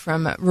better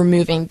from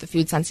removing the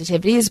food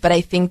sensitivities, but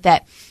I think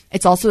that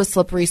it's also a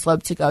slippery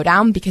slope to go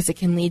down because it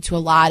can lead to a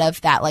lot of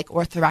that like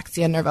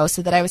orthorexia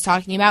nervosa that I was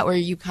talking about, where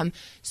you become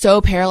so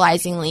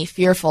paralyzingly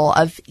fearful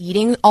of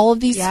eating all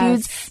of these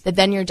foods that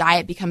then your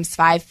diet becomes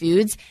 5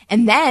 foods.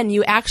 And then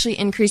you actually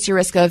increase your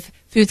risk of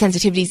food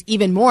sensitivities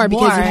even more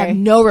because you have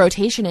no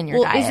rotation in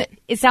your diet.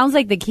 It sounds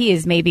like the key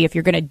is maybe if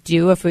you're going to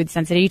do a food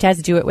sensitivity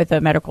test, do it with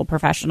a medical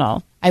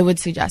professional. I would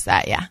suggest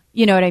that, yeah.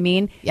 You know what I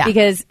mean? Yeah.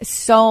 Because it's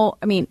so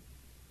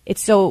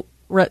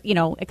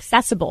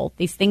accessible,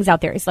 these things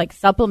out there. It's like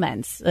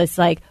supplements. It's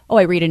like, oh,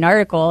 I read an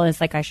article and it's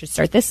like, I should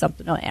start this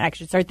supplement and I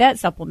should start that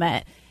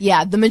supplement.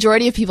 Yeah, the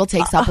majority of people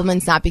take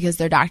supplements not because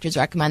their doctors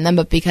recommend them,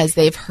 but because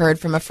they've heard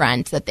from a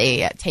friend that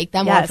they take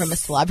them or from a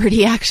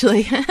celebrity,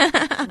 actually.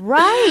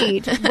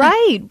 Right.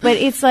 But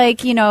it's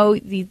like,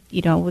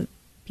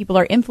 people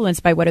are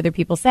influenced by what other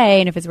people say,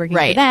 and if it's working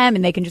for them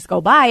and they can just go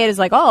buy it, it's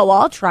like, oh,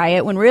 well, I'll try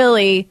it, when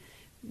really,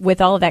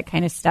 with all of that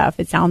kind of stuff,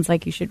 it sounds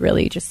like you should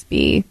really just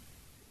be,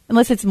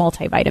 unless it's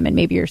multivitamin,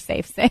 maybe you're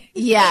safe.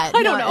 Yeah.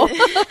 I don't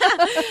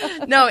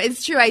know. No,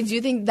 it's true. I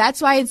do think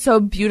that's why it's so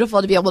beautiful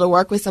to be able to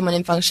work with someone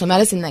in functional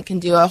medicine that can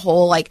do a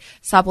whole like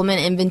supplement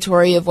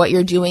inventory of what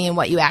you're doing and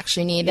what you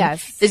actually need.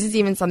 Yes. And this is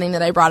even something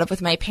that I brought up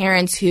with my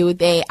parents who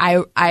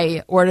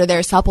I order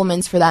their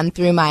supplements for them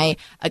through my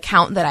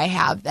account that I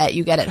have that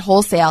you get at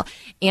wholesale.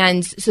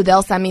 And so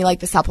they'll send me like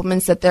the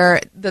supplements that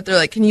they're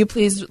like, can you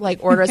please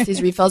like order us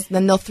these refills? And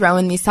then they'll throw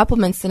in these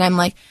supplements and I'm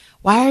like,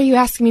 why are you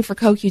asking me for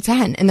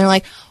CoQ10? And they're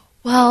like,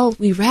 well,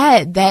 we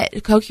read that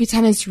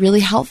CoQ10 is really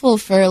helpful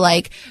for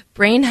like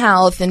brain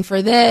health and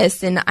for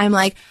this. And I'm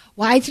like,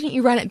 why didn't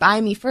you run it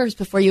by me first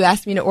before you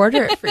asked me to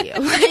order it for you?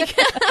 Like,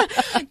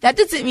 that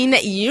doesn't mean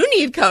that you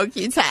need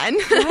CoQ10.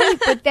 Right,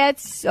 but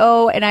that's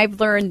so, and I've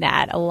learned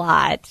that a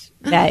lot,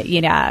 that,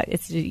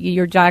 it's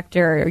your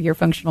doctor or your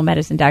functional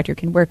medicine doctor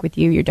can work with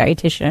you, your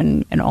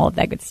dietitian, and all of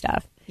that good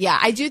stuff. Yeah,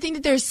 I do think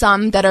that there's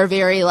some that are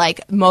very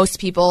like most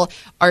people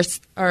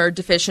are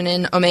deficient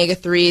in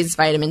omega-3s,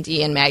 vitamin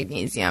D, and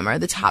magnesium are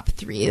the top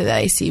 3 that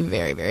I see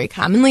very, very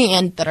commonly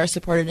and that are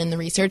supported in the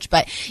research.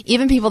 But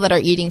even people that are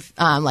eating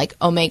like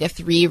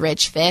omega-3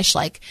 rich fish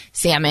like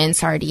salmon,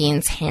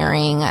 sardines,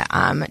 herring,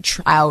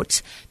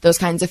 trout, those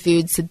kinds of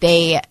foods,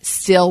 they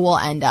still will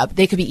end up,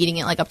 they could be eating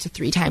it like up to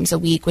 3 times a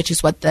week, which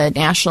is what the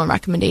national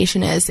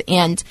recommendation is.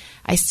 And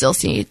I still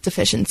see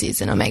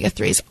deficiencies in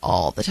omega-3s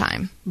all the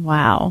time.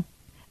 Wow.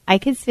 I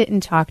could sit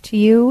and talk to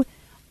you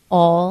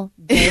all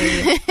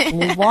day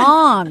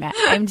long.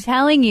 I'm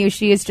telling you,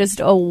 she is just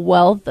a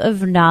wealth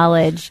of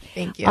knowledge.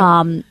 Thank you.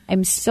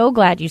 I'm so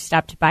glad you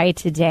stopped by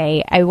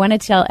today. I want to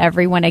tell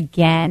everyone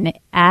again,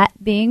 at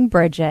Being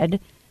Bridget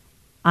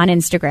on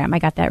Instagram. I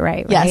got that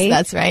right? Yes,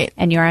 that's right.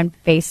 And you're on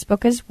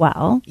Facebook as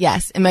well.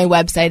 Yes, and my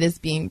website is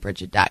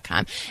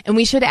beingbridget.com. And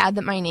we should add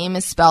that my name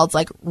is spelled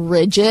like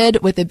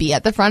rigid with a B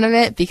at the front of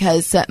it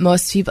because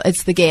most people,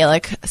 it's the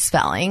Gaelic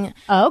spelling.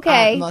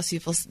 Okay. Most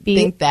people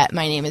think that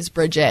my name is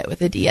Bridget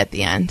with a D at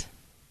the end.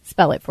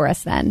 Spell it for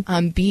us then.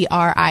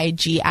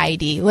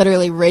 B-R-I-G-I-D.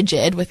 Literally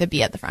rigid with a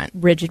B at the front.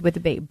 Rigid with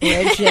a B.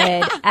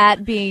 Bridget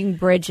at Being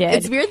Bridget.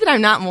 It's weird that I'm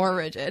not more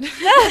rigid.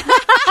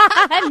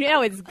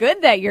 No, it's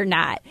good that you're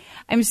not.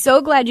 I'm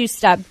so glad you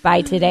stopped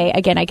by today.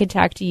 Again, I could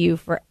talk to you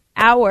for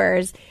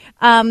hours.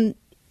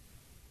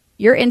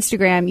 Your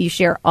Instagram, you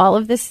share all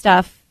of this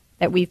stuff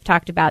that we've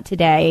talked about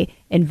today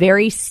in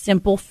very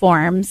simple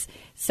forms.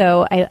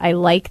 So I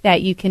like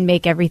that you can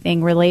make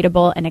everything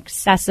relatable and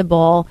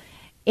accessible.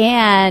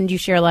 And you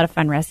share a lot of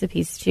fun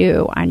recipes,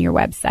 too, on your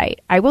website.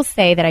 I will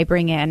say that I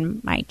bring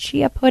in my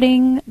chia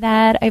pudding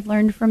that I've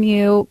learned from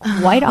you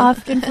quite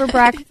often for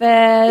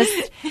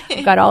breakfast.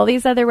 I've got all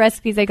these other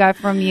recipes I got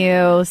from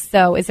you.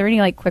 So is there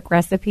any, quick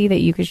recipe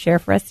that you could share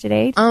for us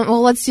today?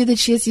 Well, let's do the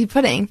chia seed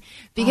pudding.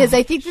 Because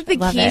I think that the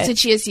key to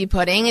chia seed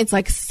pudding, it's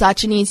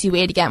such an easy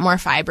way to get more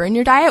fiber in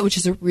your diet, which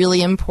is a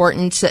really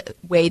important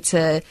way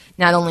to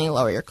not only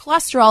lower your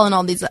cholesterol and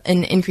all these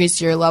and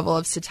increase your level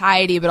of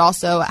satiety, but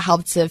also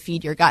help to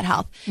feed your gut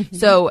health. Mm-hmm.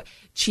 So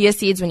chia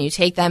seeds, when you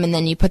take them and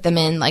then you put them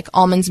in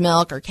almond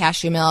milk or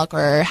cashew milk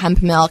or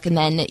hemp milk, and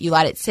then you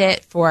let it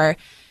sit for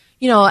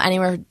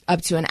Anywhere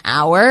up to an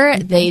hour.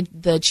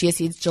 The chia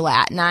seeds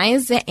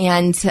gelatinize,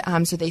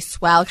 and so they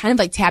swell, kind of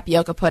like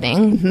tapioca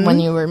pudding when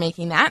you were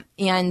making that.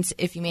 And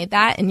if you made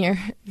that in your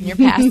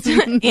past,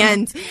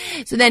 and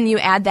so then you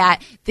add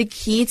that. The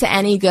key to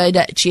any good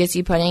chia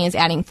seed pudding is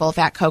adding full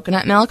fat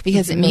coconut milk,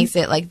 because it makes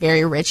it like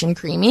very rich and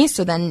creamy.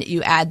 So then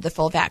you add the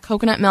full fat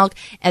coconut milk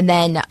and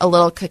then a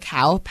little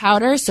cacao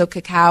powder. So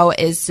cacao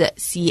is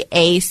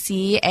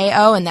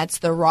CACAO, and that's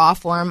the raw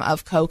form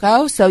of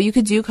cocoa. So you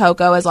could do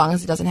cocoa as long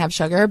as it doesn't have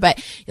sugar,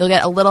 but you'll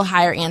get a little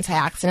higher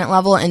antioxidant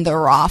level in the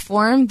raw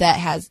form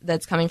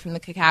that's coming from the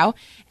cacao.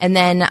 And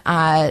then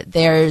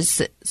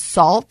there's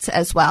salt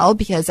as well,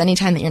 because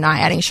anytime that you're not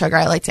adding sugar,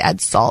 I like to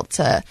add salt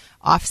to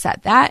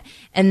offset that.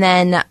 And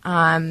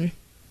then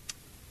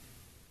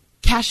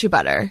cashew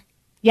butter.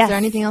 Yes. Is there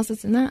anything else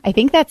that's in that? I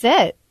think that's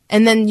it.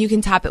 And then you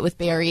can top it with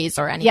berries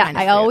or any kind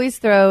of I fruit. always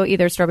throw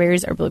either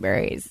strawberries or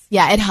blueberries.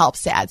 Yeah, it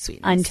helps to add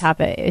sweetness. On top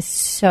of it is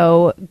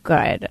so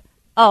good.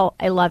 Oh,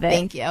 I love it.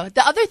 Thank you.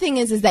 The other thing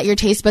is that your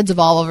taste buds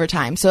evolve over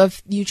time. So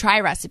if you try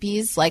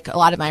recipes, like a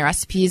lot of my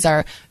recipes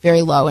are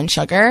very low in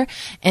sugar,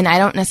 and I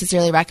don't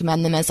necessarily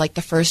recommend them as like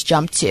the first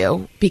jump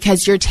to,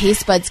 because your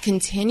taste buds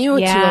continue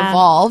to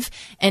evolve.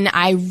 And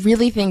I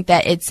really think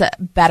that it's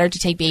better to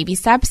take baby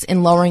steps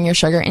in lowering your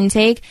sugar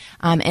intake,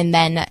 and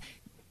then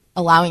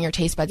allowing your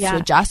taste buds to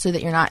adjust so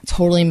that you're not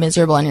totally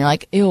miserable and you're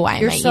like, ew, why am I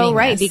eating this? You're so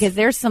right, because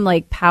there's some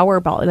like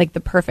power ball, like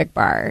the Perfect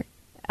Bar.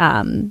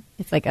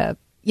 It's like a...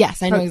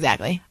 Yes, I know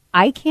exactly.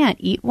 I can't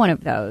eat one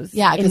of those.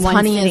 Yeah, because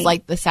honey is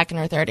like the second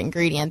or third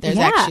ingredient. There's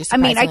actually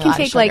surprisingly I can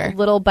take like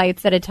little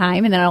bites at a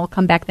time, and then I'll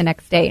come back the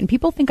next day. And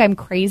people think I'm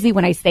crazy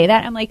when I say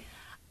that. I'm like,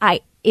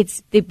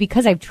 it's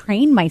because I've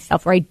trained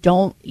myself where I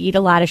don't eat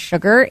a lot of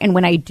sugar, and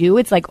when I do,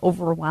 it's like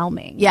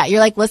overwhelming. Yeah, you're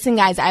like, listen,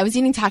 guys, I was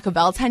eating Taco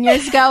Bell 10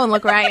 years ago, and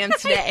look where I am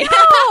today.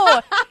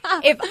 No,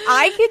 if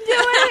I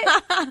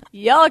can do it,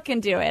 y'all can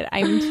do it.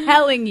 I'm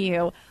telling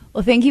you.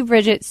 Well, thank you,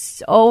 Bridget,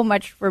 so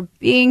much for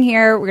being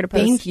here. We're going to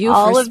post thank you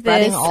all for of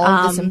spreading this, all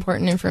of this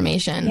important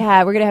information.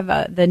 Yeah, we're going to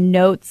have the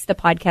notes, the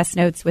podcast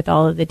notes with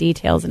all of the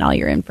details and all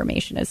your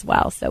information as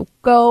well. So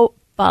go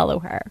follow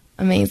her.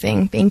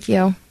 Amazing. Thank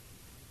you.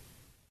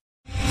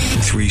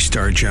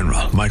 3-star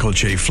General Michael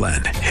J.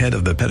 Flynn, head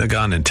of the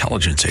Pentagon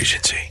Intelligence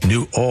Agency,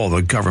 knew all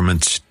the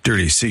government's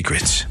dirty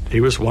secrets. He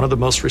was one of the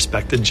most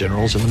respected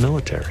generals in the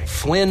military.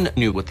 Flynn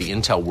knew what the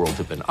intel world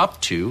had been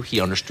up to.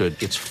 He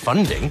understood its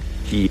funding.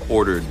 He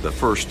ordered the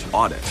first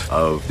audit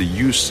of the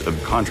use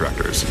of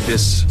contractors.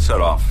 This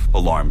set off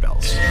alarm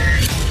bells.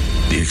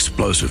 The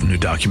explosive new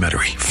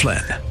documentary,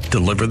 Flynn,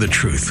 Deliver the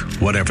Truth,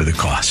 Whatever the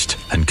Cost,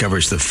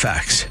 uncovers the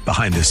facts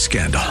behind this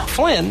scandal.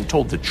 Flynn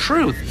told the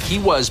truth. He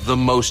was the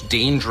most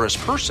dangerous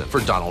person for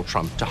Donald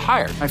Trump to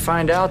hire. I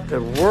find out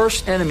the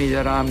worst enemy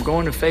that I'm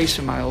going to face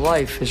in my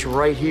life is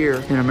right here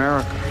in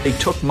America. They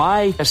took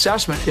my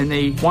assessment and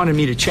they wanted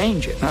me to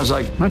change it. And I was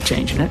like, I'm not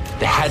changing it.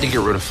 They had to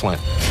get rid of Flynn.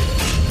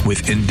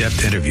 With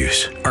in-depth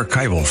interviews,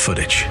 archival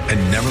footage,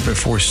 and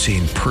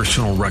never-before-seen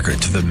personal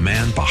records of the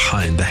man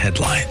behind the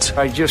headlines.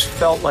 I just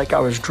felt like I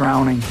was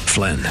drowning.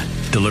 Flynn,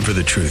 Deliver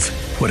the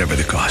Truth, Whatever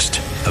the Cost.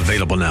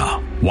 Available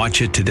now.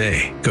 Watch it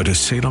today. Go to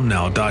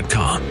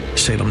salemnow.com.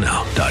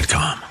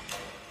 salemnow.com.